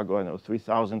Chicago, I know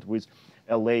 3,000 with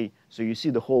LA. So you see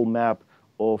the whole map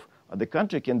of the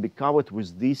country can be covered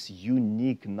with these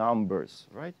unique numbers,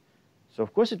 right? So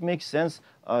of course it makes sense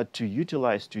to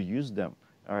use them,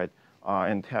 all right,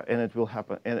 and it will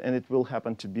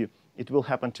happen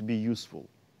to be useful.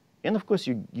 And of course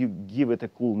you give it a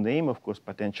cool name, of course,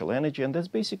 potential energy, and that's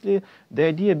basically the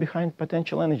idea behind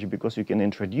potential energy, because you can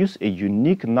introduce a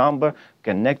unique number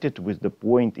connected with the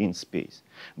point in space.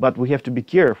 But we have to be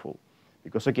careful.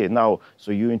 Because, okay, now,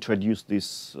 so you introduce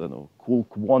this cool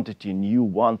quantity, new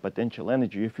one, potential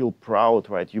energy, you feel proud,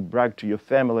 right? You brag to your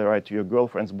family, right? To your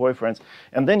girlfriends, boyfriends,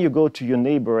 and then you go to your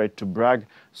neighbor, right? To brag,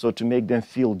 so to make them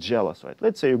feel jealous, right?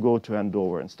 Let's say you go to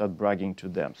Andover and start bragging to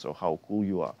them, so how cool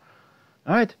you are.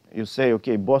 All right? You say,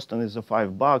 okay, Boston is a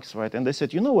 $5, right? And they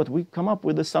said, you know what, we come up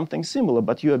with something similar,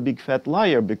 but you're a big fat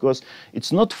liar, because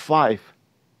it's not 5,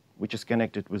 which is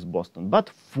connected with Boston, but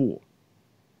 4.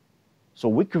 So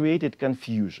we created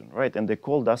confusion, right? And they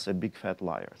called us a big fat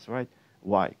liars, right?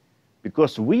 Why?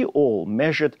 Because we all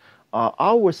measured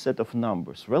our set of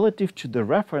numbers relative to the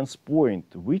reference point,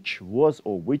 which was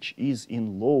or which is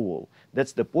in Lowell.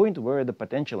 That's the point where the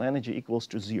potential energy equals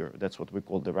to 0. That's what we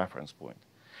call the reference point.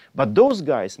 But those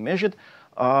guys measured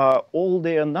all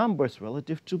their numbers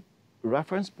relative to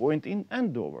reference point in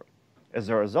Andover. As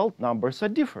a result, numbers are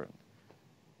different,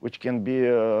 which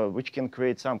can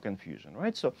create some confusion,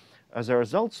 right? So as a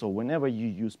result, so whenever you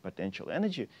use potential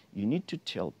energy, you need to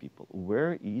tell people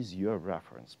where is your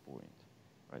reference point,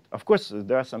 right? Of course,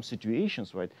 there are some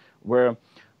situations, right, where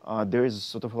there is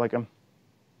sort of like a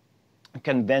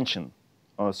convention.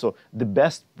 So the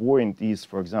best point is,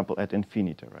 for example, at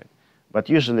infinity, right? But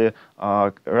usually,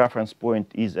 reference point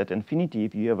is at infinity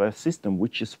if you have a system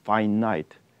which is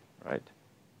finite, right?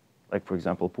 Like, for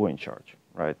example, point charge,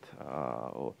 right?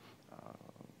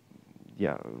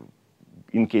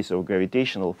 In case of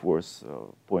gravitational force,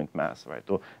 point mass, right?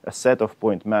 Or a set of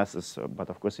point masses, but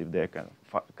of course, if they're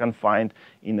confined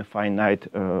in a finite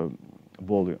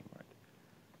volume, right?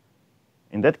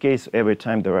 In that case, every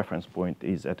time the reference point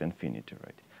is at infinity,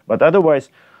 right? But otherwise,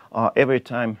 every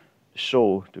time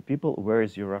show to people where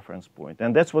is your reference point.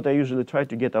 And that's what I usually try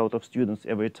to get out of students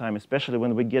every time, especially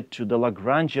when we get to the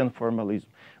Lagrangian formalism,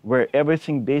 where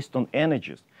everything based on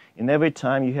energies. And every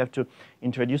time you have to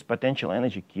introduce potential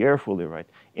energy carefully, right?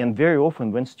 And very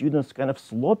often when students kind of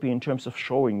sloppy in terms of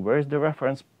showing where the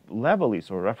reference level is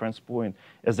or reference point,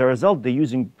 as a result, they're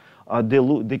using,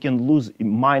 they can lose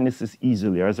minuses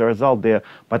easily. As a result, their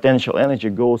potential energy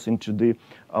goes into the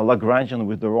Lagrangian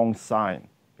with the wrong sign,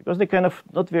 because they're kind of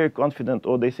not very confident,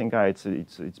 or they think,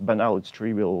 it's banal, it's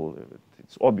trivial,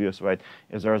 it's obvious, right?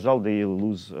 As a result, they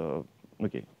lose,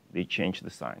 they change the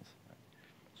signs. Right?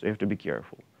 So you have to be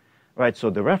careful. Right, so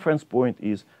the reference point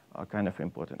is kind of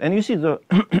important. And you see the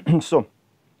so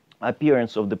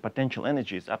appearance of the potential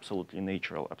energy is absolutely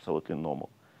natural, absolutely normal,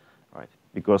 right?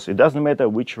 Because it doesn't matter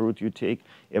which route you take,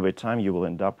 every time you will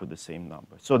end up with the same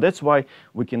number. So that's why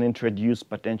we can introduce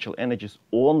potential energies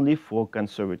only for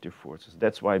conservative forces.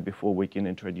 That's why before we can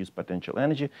introduce potential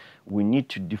energy, we need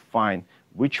to define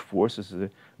which forces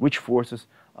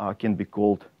can be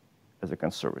called as a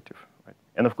conservative.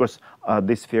 And of course,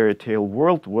 this fairy tale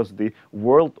world was the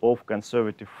world of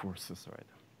conservative forces, right?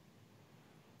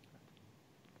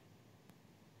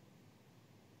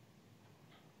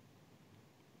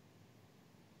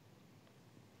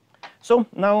 So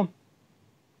now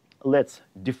let's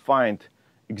define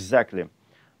exactly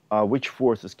which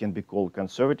forces can be called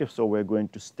conservative. So we're going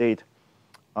to state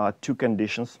 2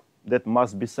 conditions that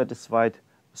must be satisfied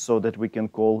so that we can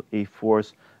call a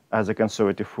force as a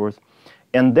conservative force.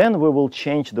 And then we will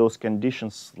change those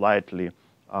conditions slightly,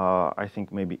 I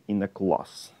think maybe in a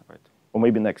class, right? Or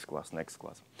maybe next class.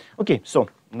 Okay, so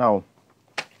now,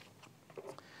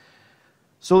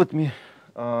 so let me,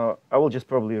 I will just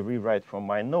probably rewrite from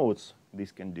my notes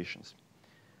these conditions.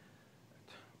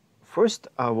 First,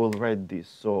 I will write this.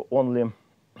 So only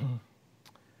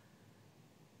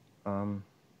I'm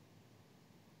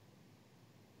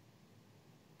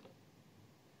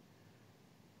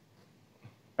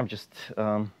just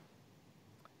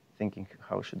thinking,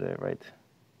 how should I write?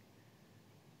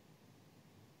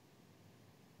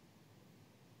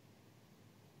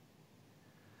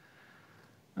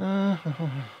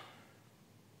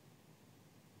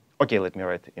 Okay, let me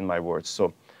write in my words.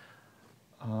 So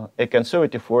a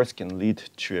conservative force can lead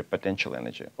to a potential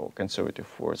energy, or conservative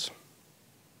force.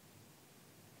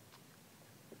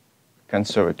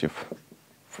 Conservative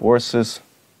forces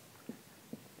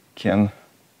can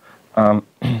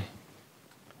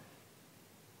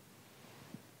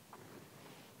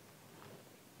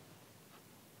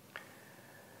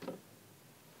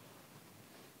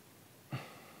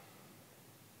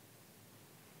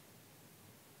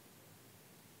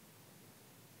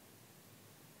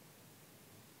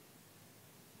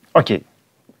okay,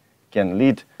 can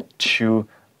lead to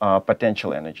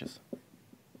potential energies.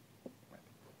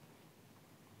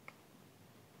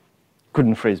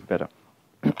 Couldn't phrase better.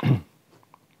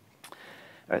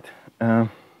 Right.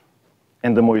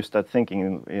 And the more you start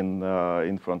thinking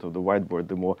in front of the whiteboard,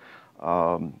 the more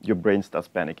your brain starts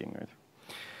panicking, right?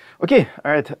 Okay,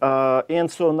 all right.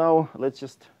 And so now let's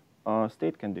just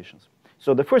state conditions.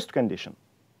 So the first condition,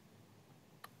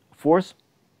 force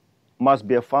must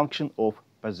be a function of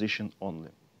position only.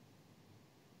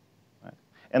 Right?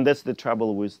 And that's the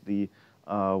trouble with the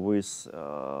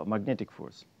magnetic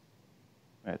force.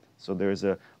 Right? So there is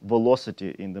a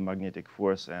velocity in the magnetic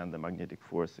force, and the magnetic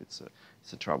force it's a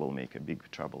troublemaker, big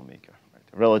troublemaker, right?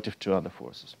 Relative to other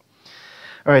forces.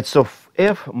 All right. So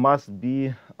F must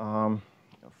be a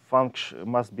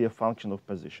function of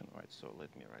position, right? So let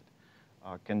me write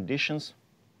conditions.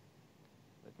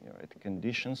 Let me write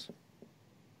conditions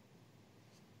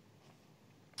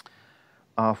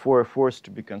for a force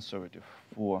to be conservative.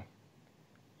 For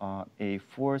a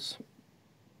force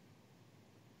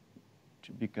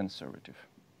to be conservative.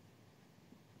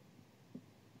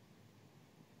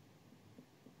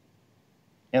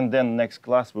 And then next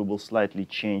class we will slightly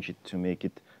change it to make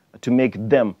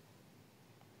them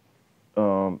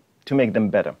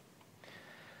better.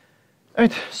 All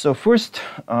right. So first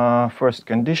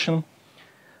condition,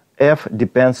 F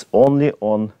depends only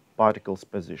on particle's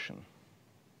position.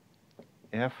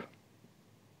 F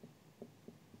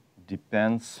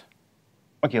depends.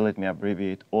 Okay, let me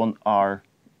abbreviate on R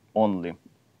only.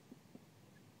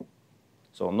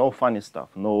 So no funny stuff,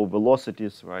 no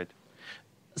velocities, right?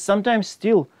 Sometimes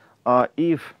still,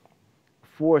 if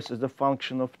force is a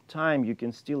function of time, you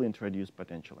can still introduce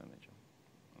potential energy.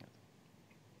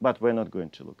 But we're not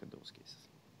going to look at those cases.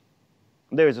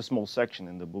 There is a small section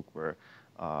in the book where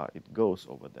it goes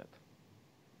over that.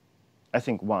 I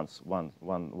think once, one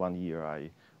year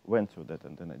I went through that,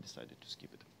 and then I decided to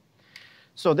skip it.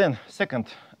 So then,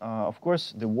 second, of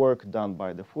course, the work done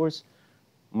by the force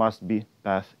must be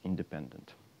path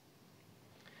independent.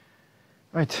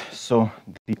 Right, so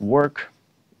the work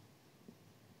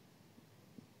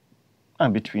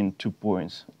between 2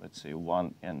 points, let's say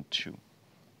 1 and 2,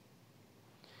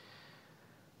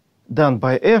 done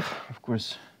by F, of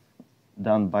course,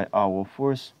 done by our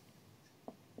force,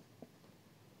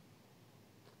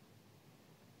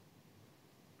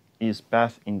 is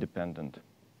path independent.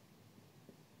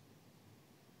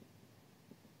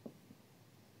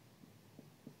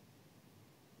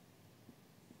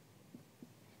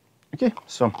 Okay,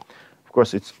 so of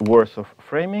course it's worth of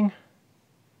framing.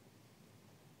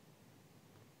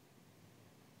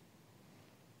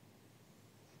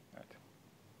 Right.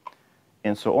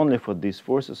 And so only for these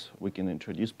forces we can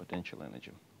introduce potential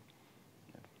energy.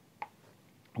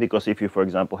 Because if you, for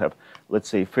example, have, let's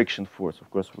say, friction force,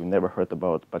 of course, we never heard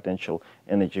about potential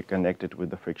energy connected with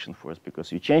the friction force,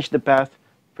 because you change the path,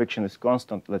 friction is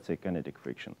constant, let's say kinetic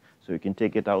friction. So you can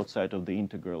take it outside of the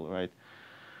integral, right?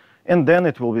 And then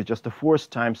it will be just a force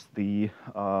times the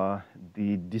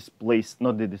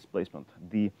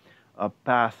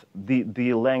path,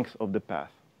 the length of the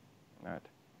path, right?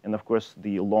 And of course,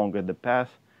 the longer the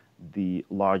path, the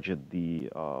larger the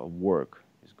work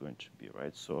is going to be,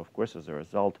 right? So of course, as a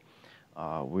result,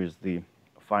 with the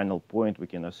final point, we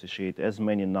can associate as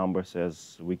many numbers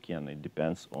as we can. It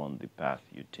depends on the path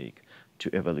you take to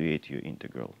evaluate your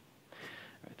integral.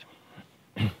 Right.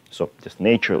 So just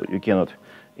naturally, you cannot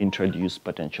introduce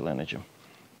potential energy.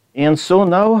 And so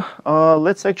now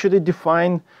let's actually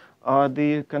define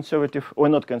the conservative, or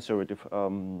not conservative,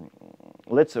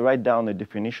 let's write down a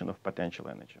definition of potential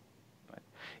energy. Right?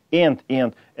 And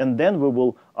then we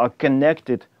will connect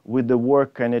it with the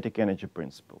work kinetic energy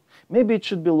principle. Maybe it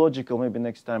should be logical. Maybe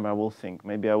next time I will think.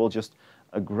 Maybe I will just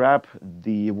grab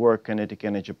the work kinetic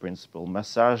energy principle,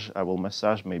 I will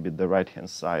massage maybe the right-hand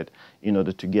side in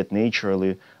order to get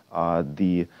naturally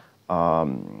the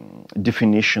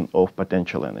definition of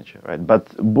potential energy, right? But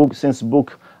since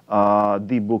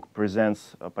the book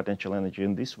presents potential energy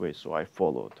in this way, so I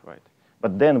followed, right?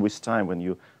 But then with time, when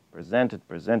you present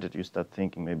it, you start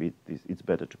thinking maybe it's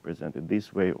better to present it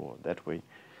this way or that way,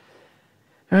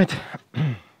 right?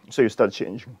 So you start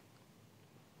changing.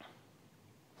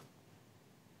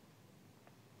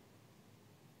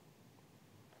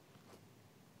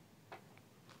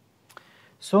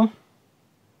 So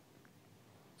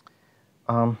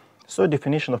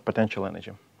definition of potential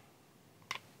energy.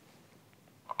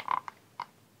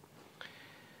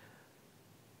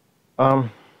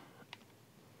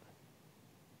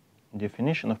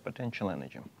 Definition of potential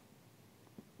energy.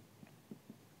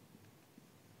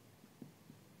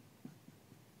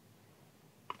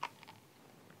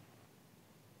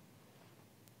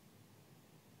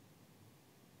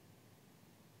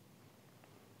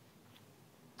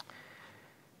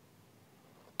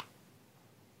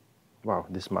 Wow,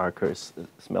 this marker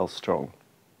smells strong.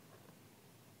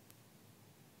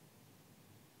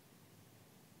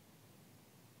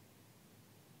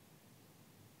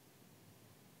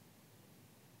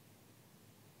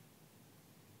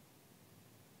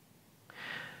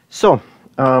 So,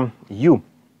 U,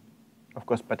 of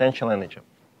course, potential energy,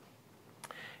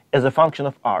 as a function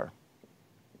of R,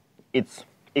 it's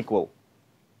equal.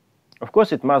 Of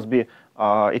course, it must be,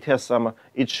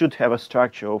 it should have a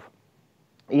structure of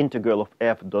integral of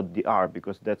f dot dr,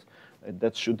 because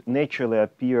that should naturally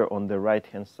appear on the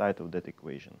right-hand side of that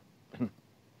equation,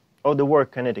 or the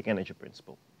work kinetic energy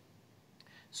principle.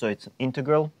 So it's an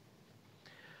integral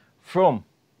from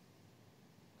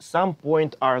some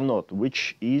point r naught,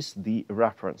 which is the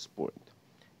reference point.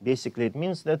 Basically, it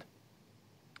means that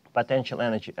potential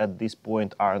energy at this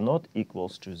point r naught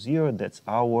equals to 0. That's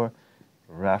our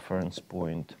reference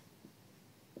point.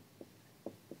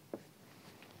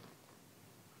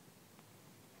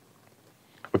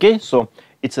 Okay, so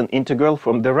it's an integral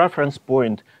from the reference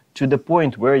point to the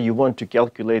point where you want to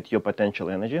calculate your potential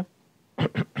energy.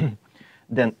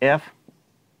 Then f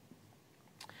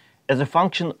as a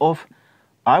function of,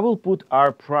 I will put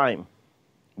r prime.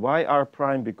 Why r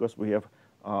prime? Because we have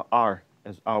r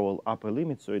as our upper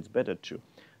limit, so it's better to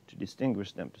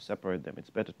distinguish them, to separate them. It's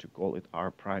better to call it r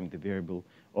prime, the variable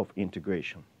of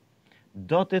integration,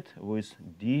 dotted with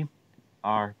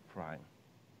dr prime.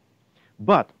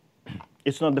 But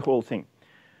it's not the whole thing.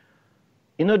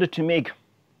 In order to make,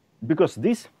 because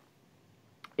this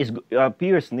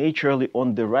appears naturally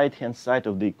on the right-hand side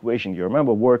of the equation. You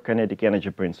remember work kinetic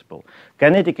energy principle.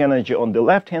 Kinetic energy on the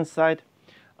left-hand side,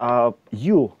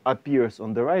 U appears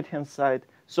on the right-hand side,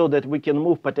 so that we can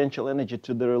move potential energy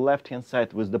to the left-hand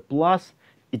side with the plus.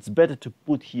 It's better to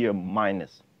put here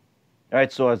minus. All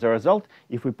right, so as a result,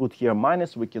 if we put here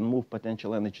minus, we can move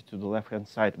potential energy to the left-hand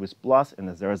side with plus, and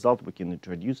as a result, we can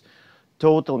introduce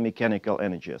total mechanical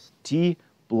energy as T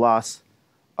plus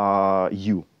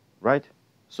U, right?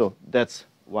 So that's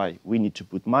why we need to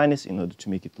put minus in order to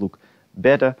make it look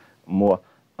better, more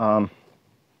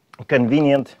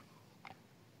convenient.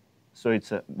 So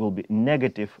it will be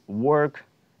negative work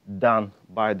done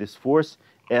by this force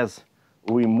as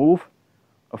we move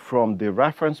from the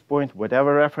reference point,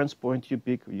 whatever reference point you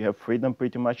pick. You have freedom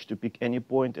pretty much to pick any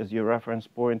point as your reference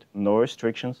point, no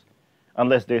restrictions,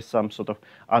 unless there's some sort of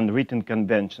unwritten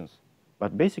conventions.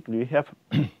 But basically, you have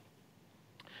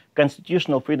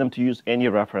constitutional freedom to use any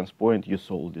reference point your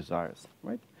soul desires,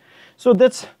 right? So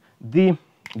that's the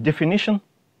definition.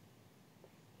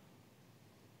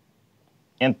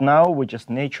 And now we just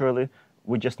need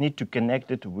to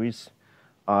connect it with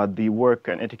the work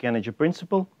kinetic energy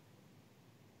principle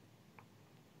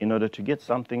in order to get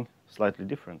something slightly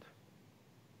different.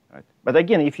 Right? But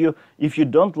again, if you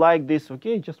don't like this,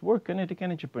 okay, just work kinetic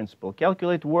energy principle.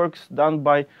 Calculate works done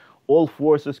by all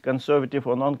forces, conservative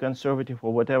or non-conservative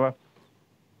or whatever,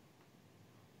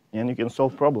 and you can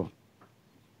solve problem.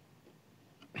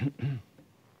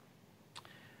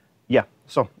 Yeah,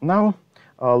 so now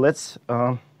let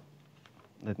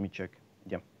me check.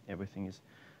 Yeah, everything is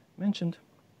mentioned.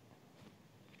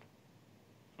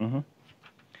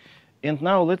 And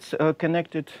now let's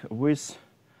connect it with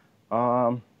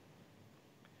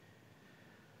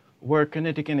work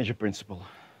kinetic energy principle.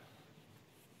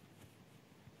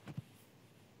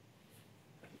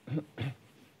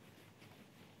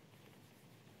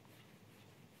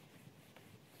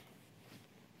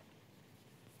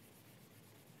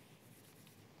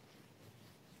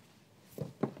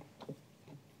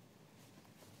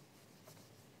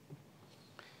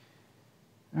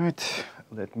 Right,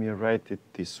 let me write it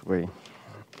this way.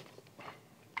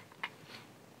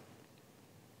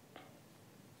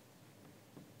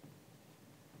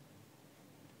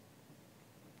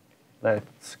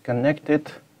 Let's connect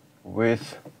it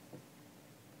with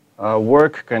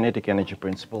work kinetic energy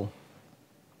principle.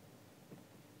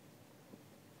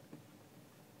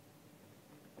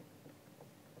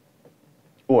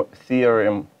 Or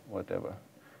theorem, whatever.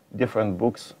 Different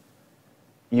books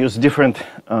use different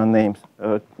names.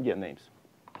 Names.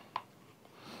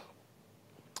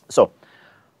 So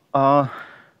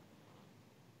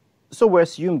we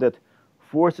assume that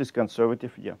force is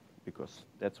conservative, because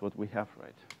that's what we have,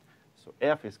 right? So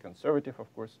F is conservative,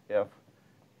 of course. F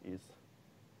is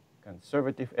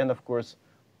conservative, and of course,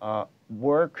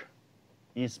 work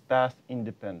is path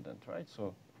independent, right? So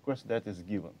of course that is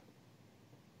given.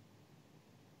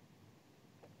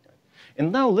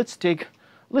 And now let's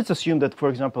assume that, for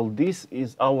example, this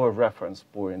is our reference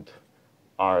point,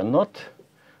 R naught,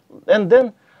 and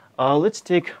then let's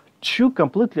take two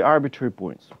completely arbitrary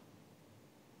points,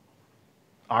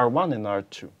 R1 and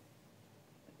R2.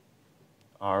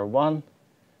 R1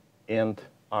 and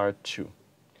R2.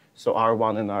 So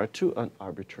R1 and R2 are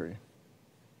arbitrary.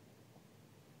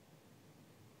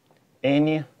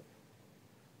 Any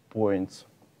points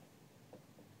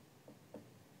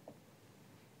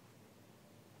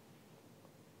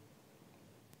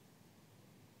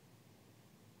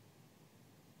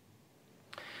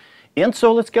and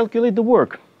so let's calculate the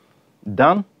work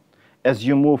done as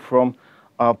you move from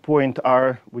point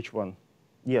R, which one?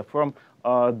 Yeah, from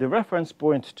the reference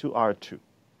point to R2.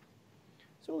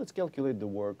 So let's calculate the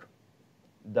work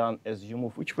done as you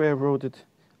move. Which way I wrote it?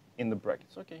 In the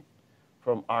brackets, okay.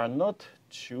 From R naught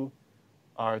to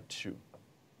R2.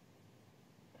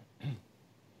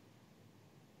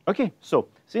 Okay, so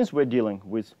since we're dealing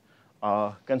with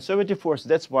conservative force,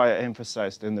 that's why I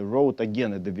emphasized and I wrote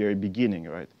again at the very beginning,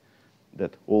 right,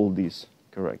 that all these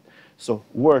correct. So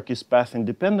work is path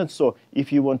independent. So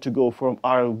if you want to go from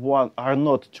R1, R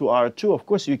naught to R2, of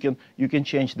course you can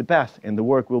change the path and the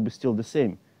work will be still the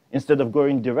same. Instead of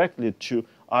going directly to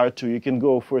R2, you can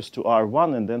go first to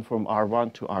R1 and then from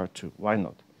R1 to R2. Why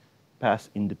not? Path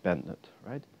independent,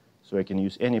 right? So I can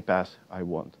use any path I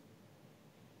want.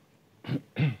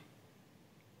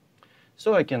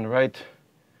 So I can write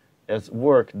as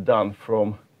work done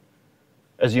from,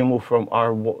 as you move from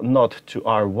R naught to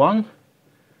R1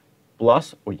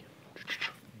 plus,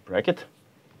 bracket,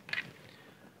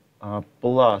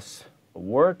 plus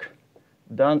work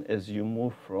done as you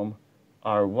move from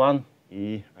R1,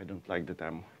 I don't like that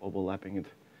I'm overlapping it,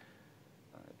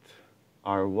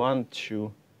 R1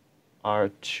 to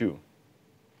R2.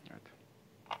 Right.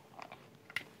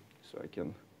 So I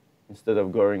can, instead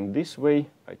of going this way,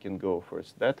 I can go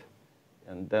first that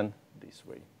and then this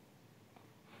way.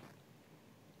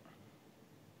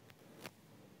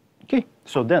 Okay,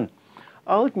 so then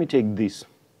let me take this,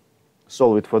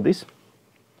 solve it for this.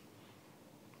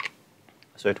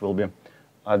 So it will be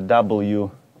a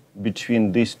W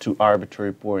between these two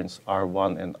arbitrary points,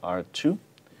 R1 and R2,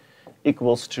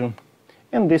 equals to,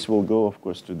 and this will go, of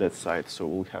course, to that side. So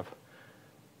we'll have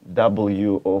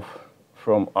W of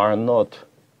from R naught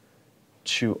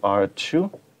to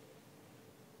R2.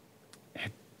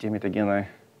 Damn it again,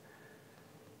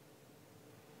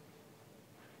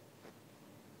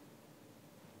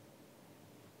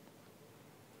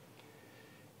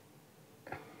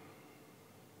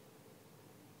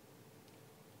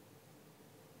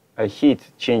 I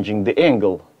hate changing the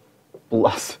angle,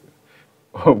 plus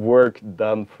work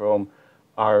done from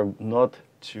R naught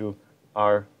to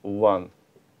R1.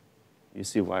 You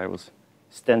see why I was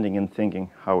standing and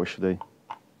thinking, how should I?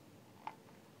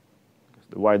 Because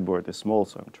the whiteboard is small,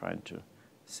 so I'm trying to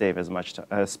save as much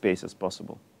space as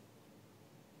possible.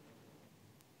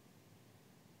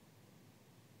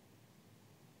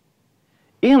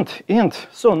 And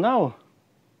so now,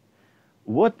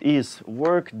 what is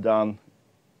work done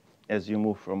as you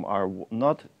move from R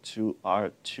naught to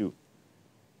R2?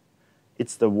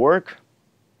 It's the work.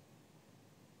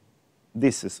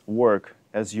 This is work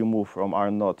as you move from R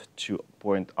naught to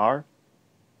point R,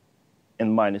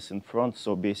 and minus in front.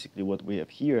 So basically what we have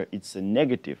here, it's a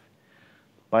negative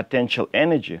potential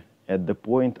energy at the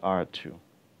point R2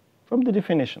 from the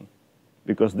definition.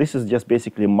 Because this is just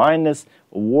basically minus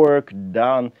work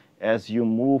done as you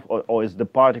move, or as the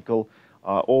particle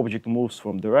object moves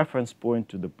from the reference point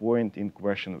to the point in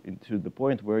question, to the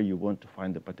point where you want to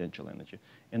find the potential energy.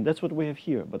 And that's what we have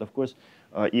here. But of course,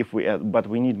 if we add, but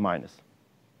we need minus.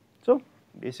 So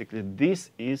basically, this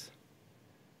is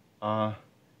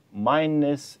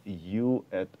minus U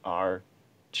at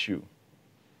R2.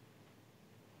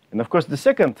 And of course, the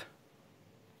second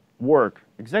work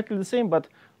exactly the same, but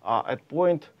at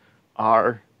point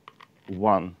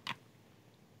R1.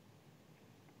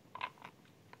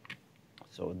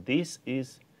 So this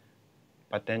is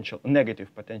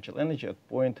negative potential energy at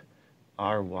point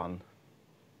R1.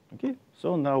 Okay,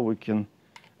 so now we can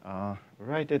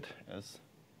write it as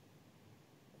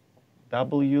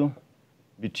W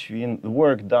between the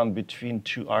work done between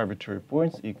two arbitrary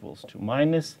points equals to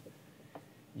minus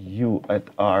U at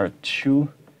R2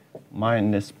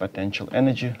 minus potential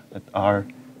energy at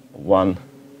R1.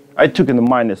 I took in the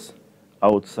minus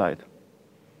outside.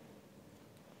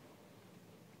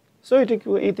 So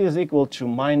it is equal to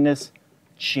minus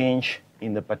change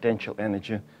in the potential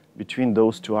energy between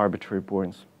those two arbitrary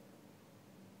points.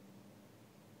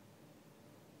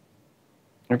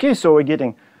 Okay, so we're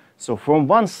getting, so from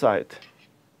one side,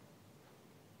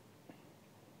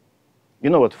 you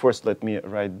know what, first let me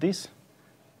write this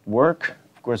work,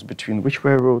 of course, between which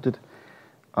way I wrote it.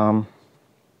 Let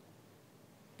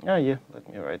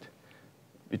me write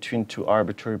between two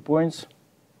arbitrary points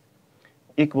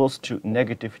equals to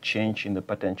negative change in the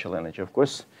potential energy. Of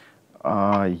course,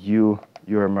 you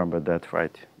remember that,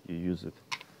 right? You use it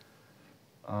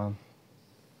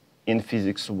in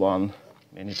physics 1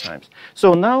 many times.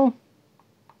 So now,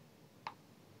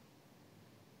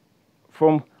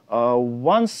 from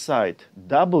one side,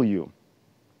 W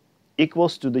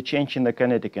equals to the change in the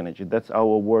kinetic energy. That's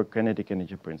our work kinetic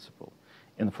energy principle.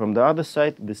 And from the other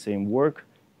side, the same work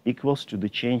equals to the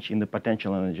change in the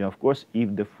potential energy. Of course,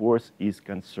 if the force is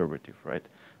conservative, right?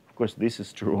 Of course, this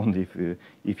is true only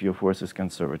if your force is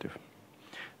conservative.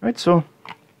 Right, so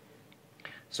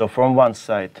from one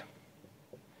side,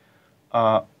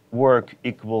 work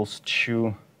equals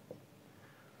to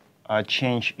a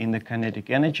change in the kinetic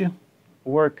energy,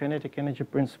 work kinetic energy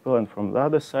principle, and from the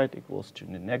other side equals to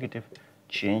the negative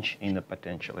change in the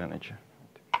potential energy.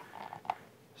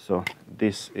 So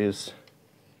this is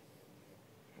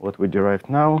what we derived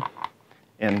now,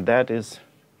 and that is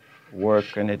work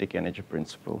kinetic energy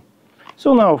principle.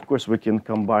 So now, of course, we can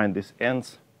combine these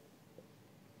ends.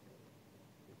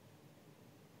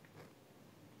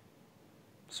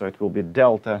 So it will be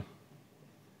delta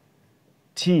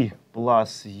T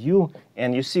plus U,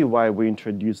 and you see why we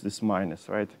introduce this minus,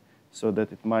 right? So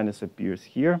that it minus appears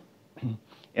here,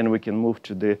 and we can move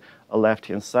to the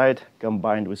left-hand side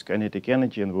combined with kinetic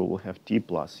energy, and we will have T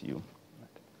plus U.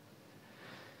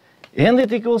 And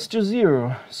it equals to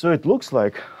 0. So it looks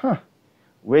like,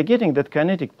 we're getting that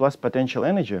kinetic plus potential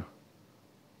energy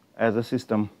as the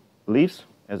system lives,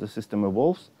 as the system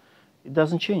evolves, it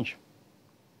doesn't change.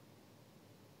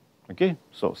 Okay,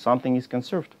 so something is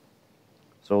conserved.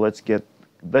 So let's give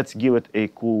it a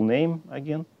cool name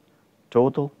again.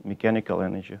 Total mechanical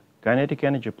energy. Kinetic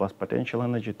energy plus potential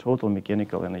energy, total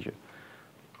mechanical energy.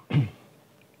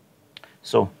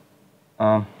 So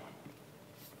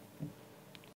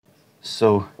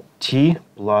T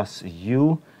plus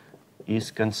U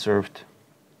is conserved.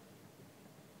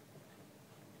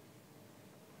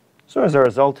 So as a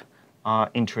result,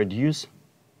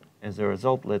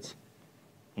 let's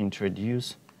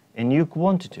introduce a new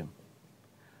quantity.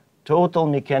 Total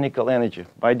mechanical energy,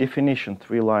 by definition,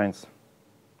 3 lines,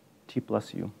 T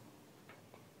plus U.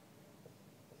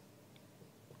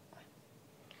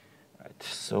 Right,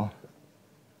 so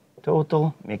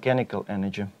total mechanical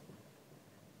energy.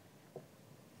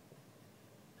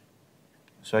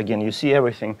 So again, you see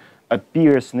everything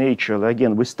appears naturally.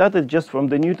 Again, we started just from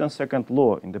the Newton's second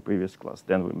law in the previous class.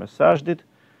 Then we massaged it,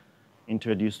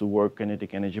 introduced the work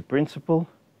kinetic energy principle.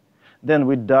 Then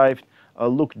we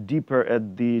looked deeper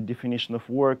at the definition of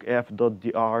work, F dot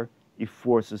dr, if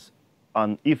forces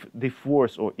are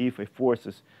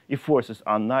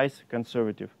nice,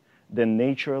 conservative, then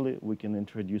naturally we can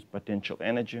introduce potential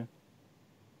energy.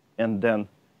 And then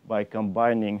by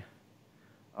combining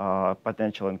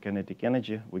potential and kinetic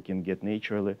energy, we can get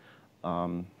naturally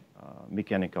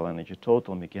mechanical energy,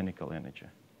 total mechanical energy.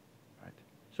 Right?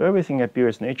 So everything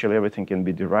appears naturally, everything can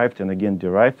be derived, and again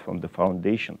derived from the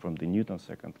foundation, from the Newton's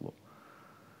second law.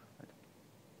 Right?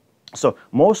 So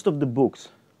most of the books,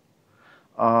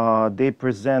 they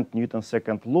present Newton's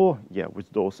second law,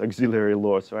 with those auxiliary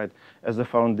laws, right, as a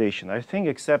foundation. I think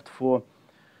except for,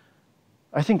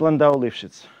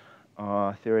 Landau-Lifshitz,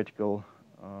 theoretical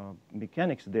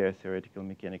mechanics, theoretical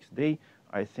mechanics,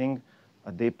 I think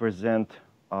they present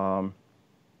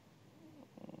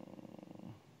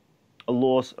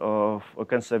laws of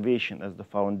conservation as the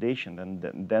foundation, and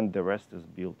then the rest is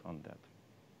built on that.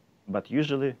 But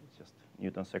usually it's just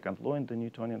Newton's second law and the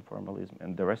Newtonian formalism,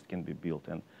 and the rest can be built,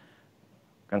 and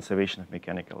conservation of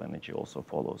mechanical energy also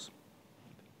follows.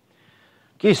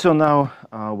 Okay, so now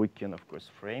we can, of course,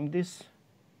 frame this.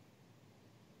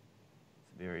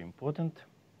 It's very important.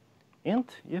 And,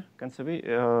 yeah,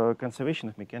 conservation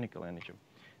of mechanical energy.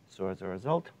 So as a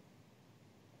result,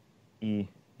 E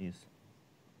is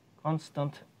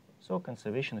constant, so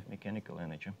conservation of mechanical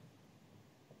energy.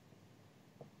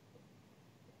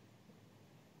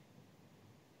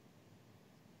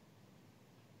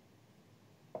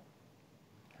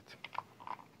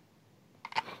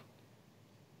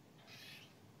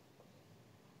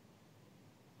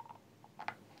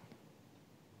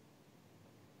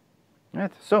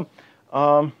 Right, so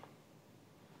and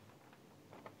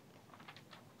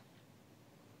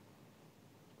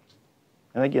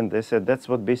again, they said that's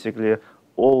what basically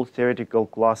all theoretical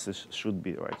classes should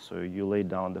be, right? So you lay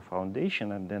down the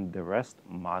foundation and then the rest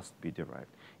must be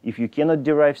derived. If you cannot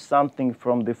derive something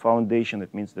from the foundation,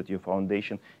 it means that your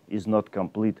foundation is not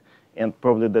complete, and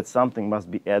probably that something must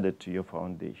be added to your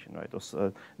foundation, right? Or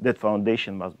so that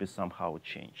foundation must be somehow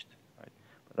changed, right?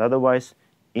 But otherwise,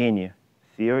 any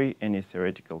theory, any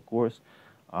theoretical course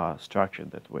are structured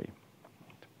that way.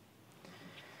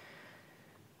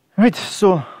 Right,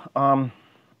 so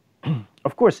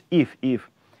of course, if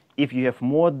you have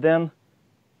more than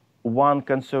one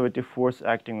conservative force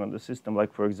acting on the system,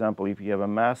 like for example, if you have a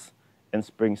mass and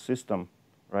spring system,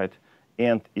 right,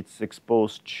 and it's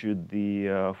exposed to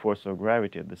the force of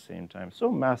gravity at the same time, so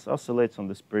mass oscillates on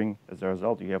the spring. As a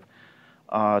result, you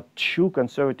have two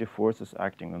conservative forces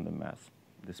acting on the mass,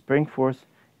 the spring force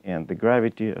and the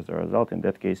gravity. As a result, in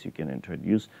that case, you can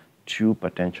introduce two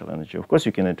potential energy. Of course,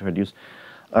 you can introduce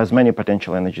as many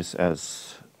potential energies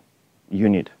as you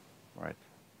need, right?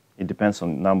 It depends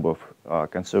on the number of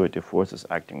conservative forces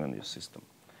acting on your system.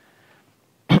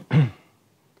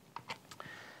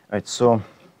 Right, so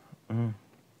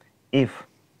if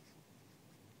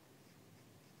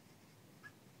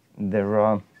there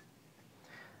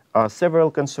are several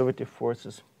conservative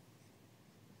forces,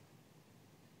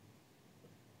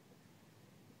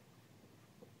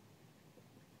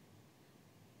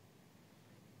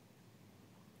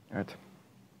 right?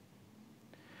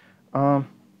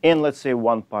 And let's say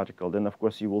one particle, then of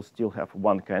course you will still have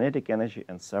one kinetic energy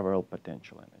and several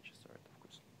potential energies, right? Of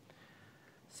course,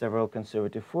 several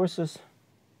conservative forces,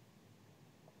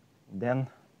 then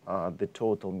the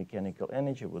total mechanical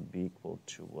energy would be equal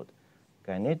to what?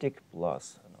 Kinetic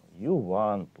plus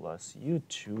U1 plus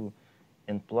U2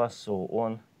 and plus so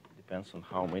on. Depends on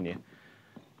how many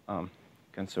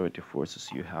conservative forces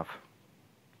you have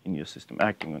in your system,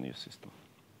 acting on your system.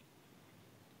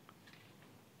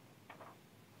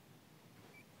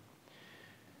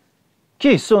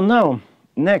 Okay, so now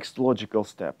next logical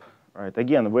step, right?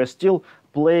 Again, we're still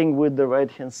playing with the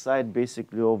right-hand side,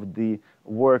 basically, of the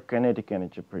work kinetic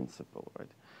energy principle,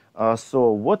 right? So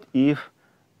what if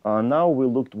now we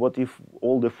looked what if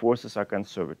all the forces are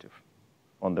conservative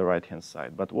on the right-hand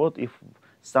side, but what if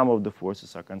some of the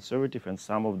forces are conservative and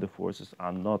some of the forces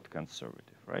are not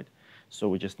conservative, right? So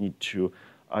we just need to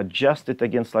adjust it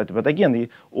again slightly. But again,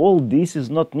 all this is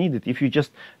not needed. If you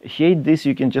just hate this,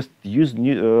 you can just use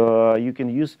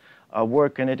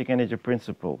work kinetic energy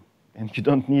principle, and you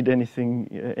don't need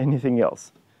anything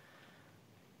else.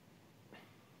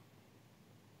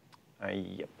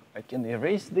 Yep, I can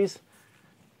erase this.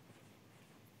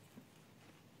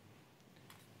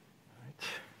 Right.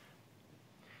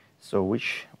 So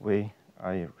which way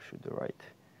I should write?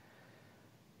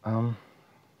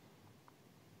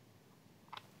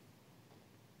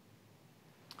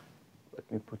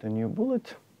 Let me put a new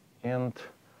bullet, and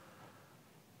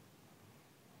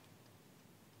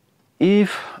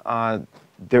if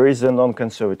there is a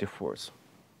non-conservative force,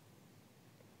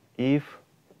 if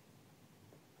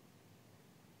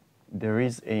there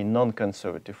is a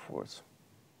non-conservative force,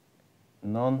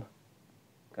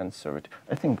 non-conservative,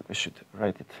 I think I should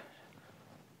write it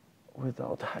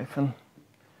without hyphen,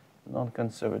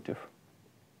 non-conservative.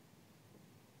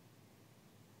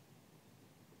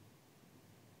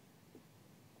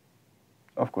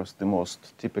 Of course, the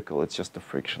most typical, it's just a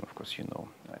friction, of course, you know,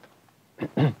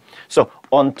 right? So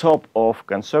on top of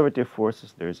conservative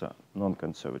forces, there is a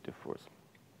non-conservative force,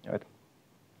 right?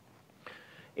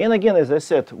 And again, as I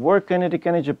said, work kinetic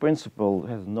energy principle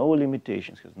has no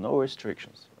limitations, has no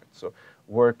restrictions, right? So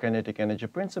work kinetic energy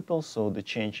principle, so the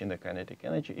change in the kinetic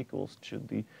energy equals to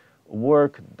the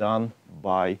work done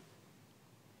by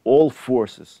all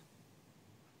forces.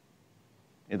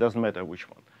 It doesn't matter which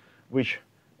one,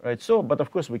 right? So, but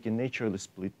of course we can naturally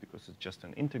split, because it's just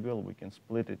an integral, we can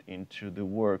split it into the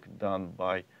work done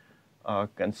by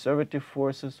conservative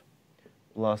forces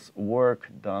plus work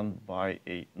done by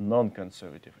a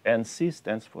non-conservative. NC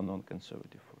stands for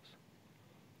non-conservative force,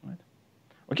 right?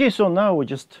 Okay, so now we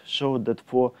just showed that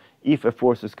if a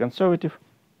force is conservative,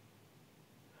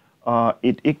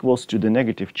 it equals to the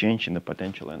negative change in the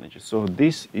potential energy. So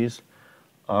this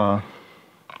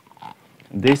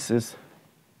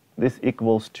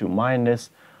equals to minus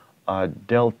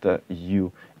delta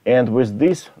U, and with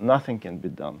this nothing can be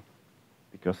done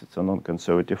because it's a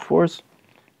non-conservative force.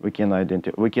 We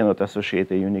cannot associate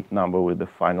a unique number with the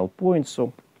final point,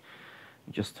 so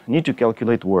just need to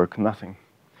calculate work, nothing.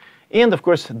 And of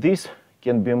course, this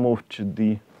can be moved to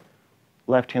the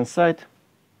left-hand side,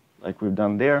 like we've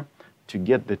done there, to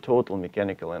get the total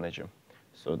mechanical energy.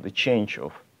 So the change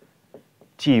of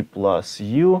T plus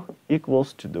U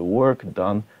equals to the work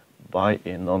done by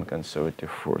a non-conservative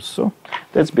force. So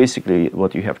that's basically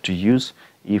what you have to use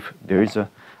if there is a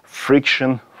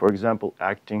friction, for example,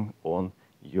 acting on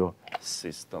your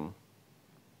system.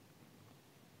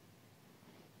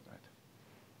 Right.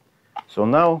 So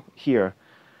now here,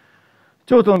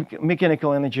 total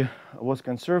mechanical energy was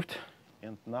conserved,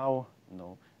 and now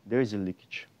there is a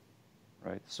leakage,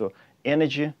 right? So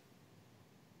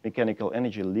mechanical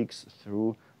energy leaks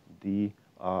through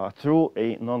through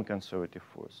a non-conservative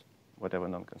force, whatever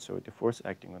non-conservative force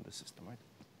acting on the system, right?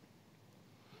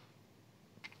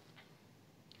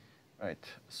 Right.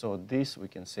 So this we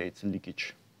can say it's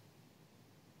leakage.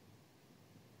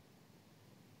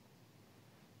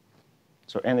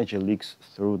 So energy leaks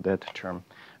through that term.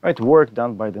 Right, work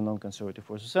done by the non-conservative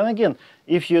forces. And again,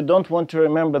 if you don't want to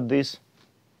remember this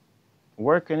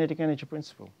work kinetic energy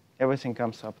principle, everything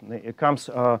comes up. It comes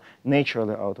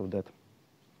naturally out of that.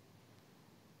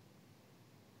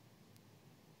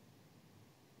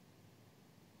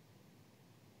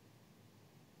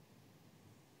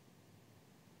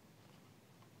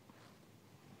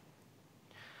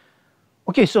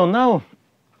 Okay, so now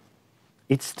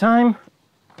it's time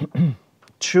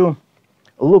to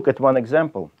look at one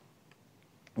example.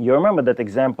 You remember that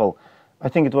example? I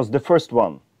think it was the first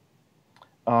one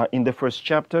in the first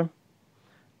chapter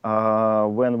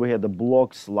when we had the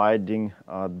block sliding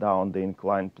down the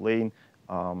inclined plane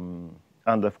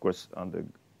under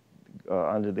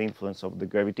the influence of the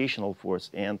gravitational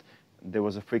force, and there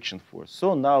was a friction force.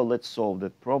 So now let's solve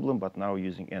that problem, but now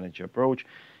using energy approach,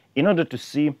 in order to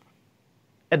see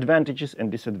advantages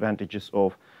and disadvantages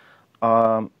of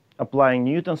applying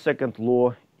Newton's second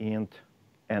law and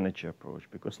energy approach,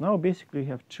 because now basically you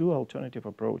have two alternative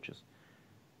approaches.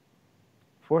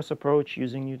 Force approach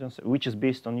using which is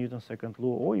based on Newton's second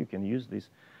law, or you can use this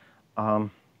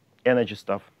energy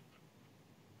stuff.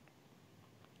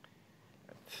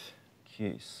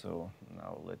 Okay, so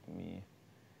now let me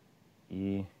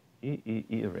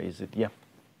erase it. Yeah.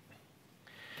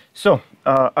 So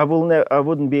I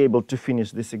wouldn't be able to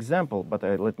finish this example, but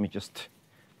let me just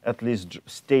at least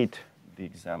state the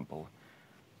example,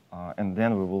 and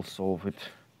then we will solve it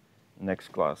next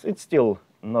class. It's still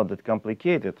not that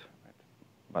complicated, right?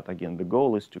 But again, the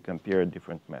goal is to compare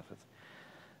different methods.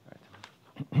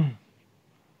 Right.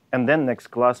 And then next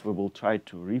class we will try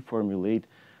to reformulate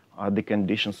the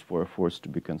conditions for a force to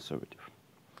be conservative.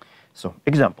 So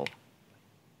example.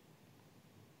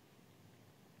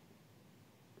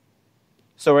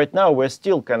 So right now we're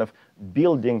still kind of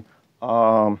building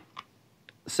a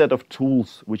set of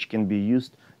tools which can be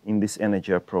used in this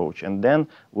energy approach, and then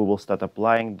we will start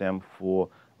applying them for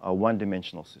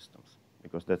one-dimensional systems,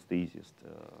 because that's the easiest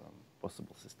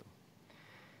possible system.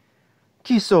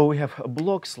 Okay, so we have a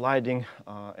block sliding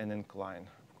an incline.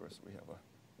 Of course, we have a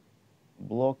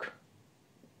block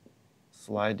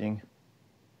sliding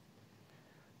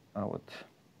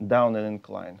down an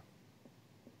incline.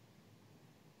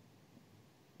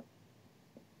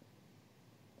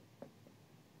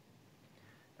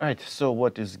 All right, so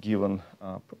what is given?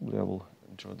 Probably I will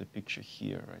draw the picture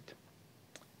here, right?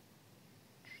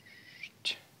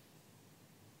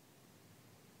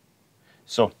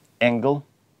 So angle.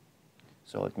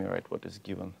 So let me write what is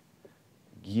given.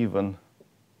 Given.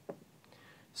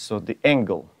 So the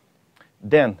angle.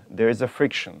 Then there is a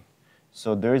friction.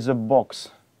 So there is a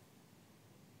box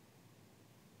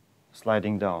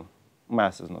sliding down.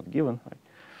 Mass is not given. Right?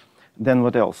 Then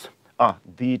what else?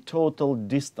 The total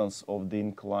distance of the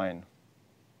incline.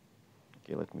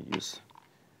 Okay, let me use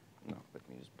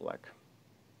black.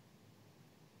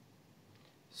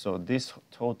 So this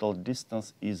total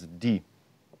distance is d.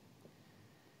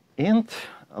 And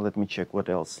let me check what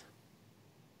else.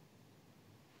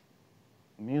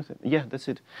 Yeah, that's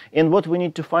it. And what we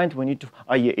need to find,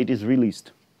 yeah, it is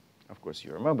released. Of course,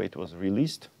 you remember it was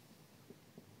released.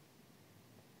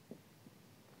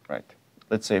 Right,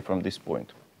 let's say from this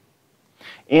point.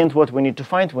 And what we need to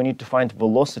find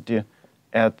velocity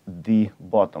at the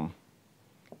bottom.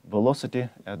 Velocity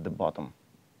at the bottom.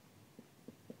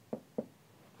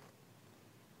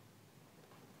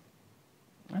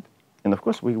 And of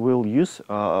course, we will use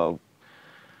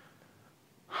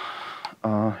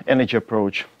energy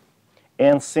approach.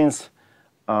 And since,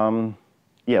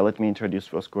 yeah, let me introduce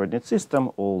first coordinate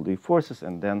system, all the forces,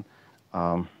 and then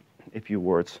a few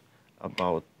words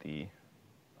about the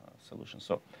solution.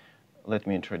 So let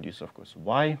me introduce, of course,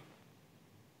 y,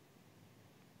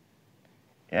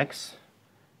 x.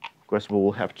 Of course, we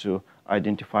will have to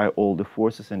identify all the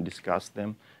forces and discuss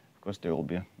them. Of course, there will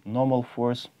be normal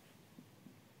force.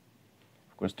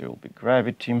 Of course, there will be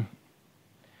gravity.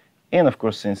 And of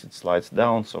course, since it slides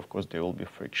down, so of course there will be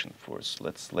friction force.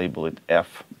 Let's label it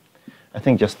F. I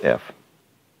think just F.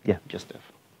 Yeah, just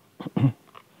F.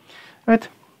 Right.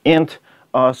 And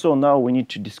so now we need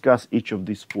to discuss each of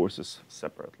these forces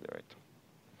separately, right?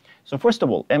 So first of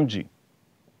all, mg.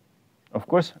 Of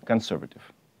course,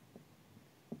 conservative.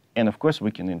 And of course,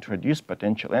 we can introduce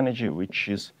potential energy, which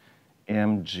is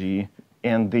mg.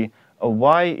 And the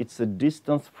y, it's a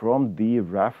distance from the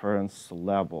reference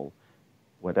level.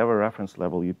 Whatever reference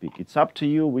level you pick. It's up to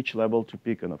you which level to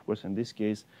pick. And of course, in this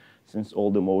case, since all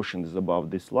the motion is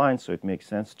above this line, so it makes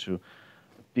sense to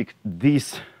pick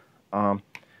this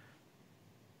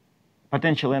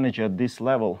potential energy at this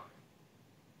level,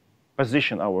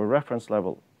 position our reference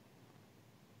level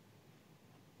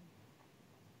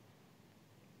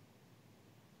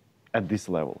at this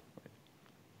level.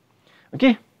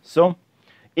 Okay, so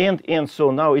and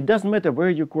so now it doesn't matter where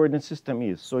your coordinate system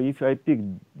is. So if I pick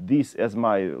this as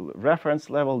my reference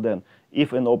level, then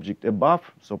if an object above,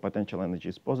 so potential energy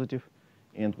is positive,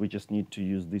 and we just need to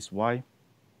use this y,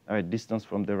 distance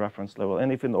from the reference level. And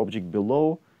if an object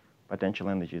below, potential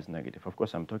energy is negative. Of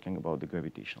course, I'm talking about the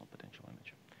gravitational potential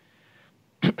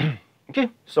energy. Okay,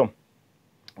 so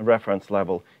reference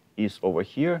level is over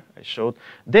here, I showed.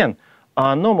 Then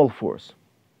normal force.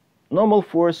 Normal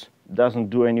force doesn't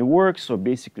do any work, so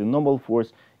basically normal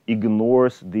force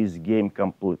ignores this game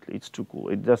completely. It's too cool.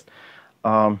 It just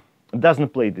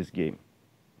doesn't play this game,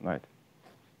 right?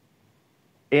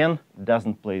 N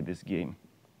doesn't play this game.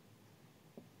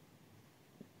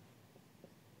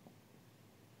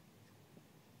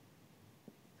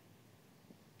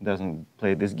 Doesn't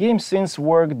play this game since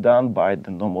work done by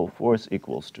the normal force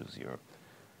equals to 0.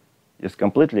 Just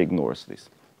completely ignores this.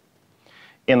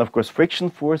 And of course, friction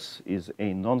force is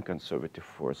a non-conservative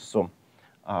force. So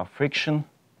friction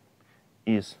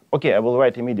is, okay, I will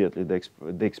write immediately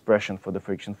the expression for the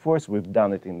friction force. We've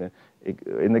done it in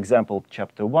example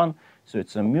chapter 1. So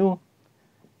it's a mu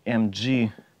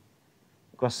mg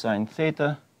cosine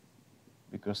theta,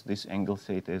 because this angle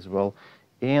theta as well.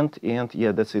 And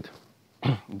yeah, that's it.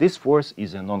 This force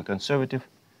is a non-conservative,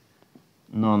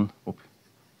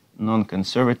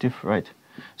 non-conservative, right?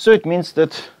 So it means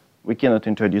that we cannot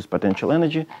introduce potential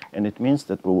energy, and it means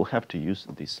that we will have to use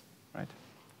this, right?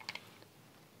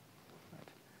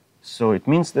 So it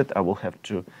means that I will have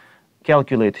to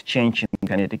calculate change in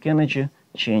kinetic energy,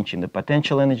 change in the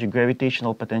potential energy,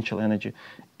 gravitational potential energy,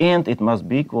 and it must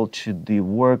be equal to the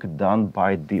work done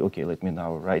by the, okay, let me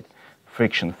now write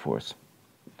friction force.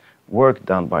 Work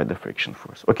done by the friction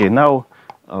force. Okay, now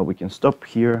we can stop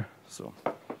here. So,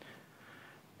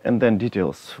 and then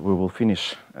details we will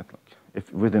finish at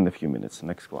within a few minutes,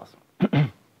 next class.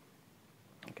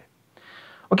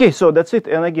 Okay, so that's it.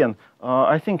 And again,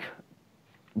 I think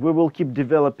we will keep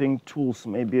developing tools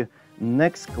maybe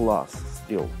next class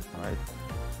still, right?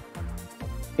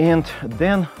 And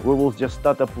then we will just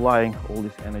start applying all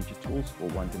these energy tools for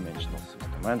one-dimensional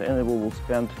system. And we will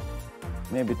spend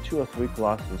maybe 2 or 3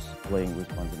 classes playing with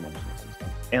one-dimensional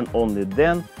systems. And only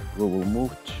then we will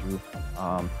move to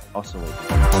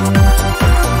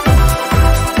oscillators.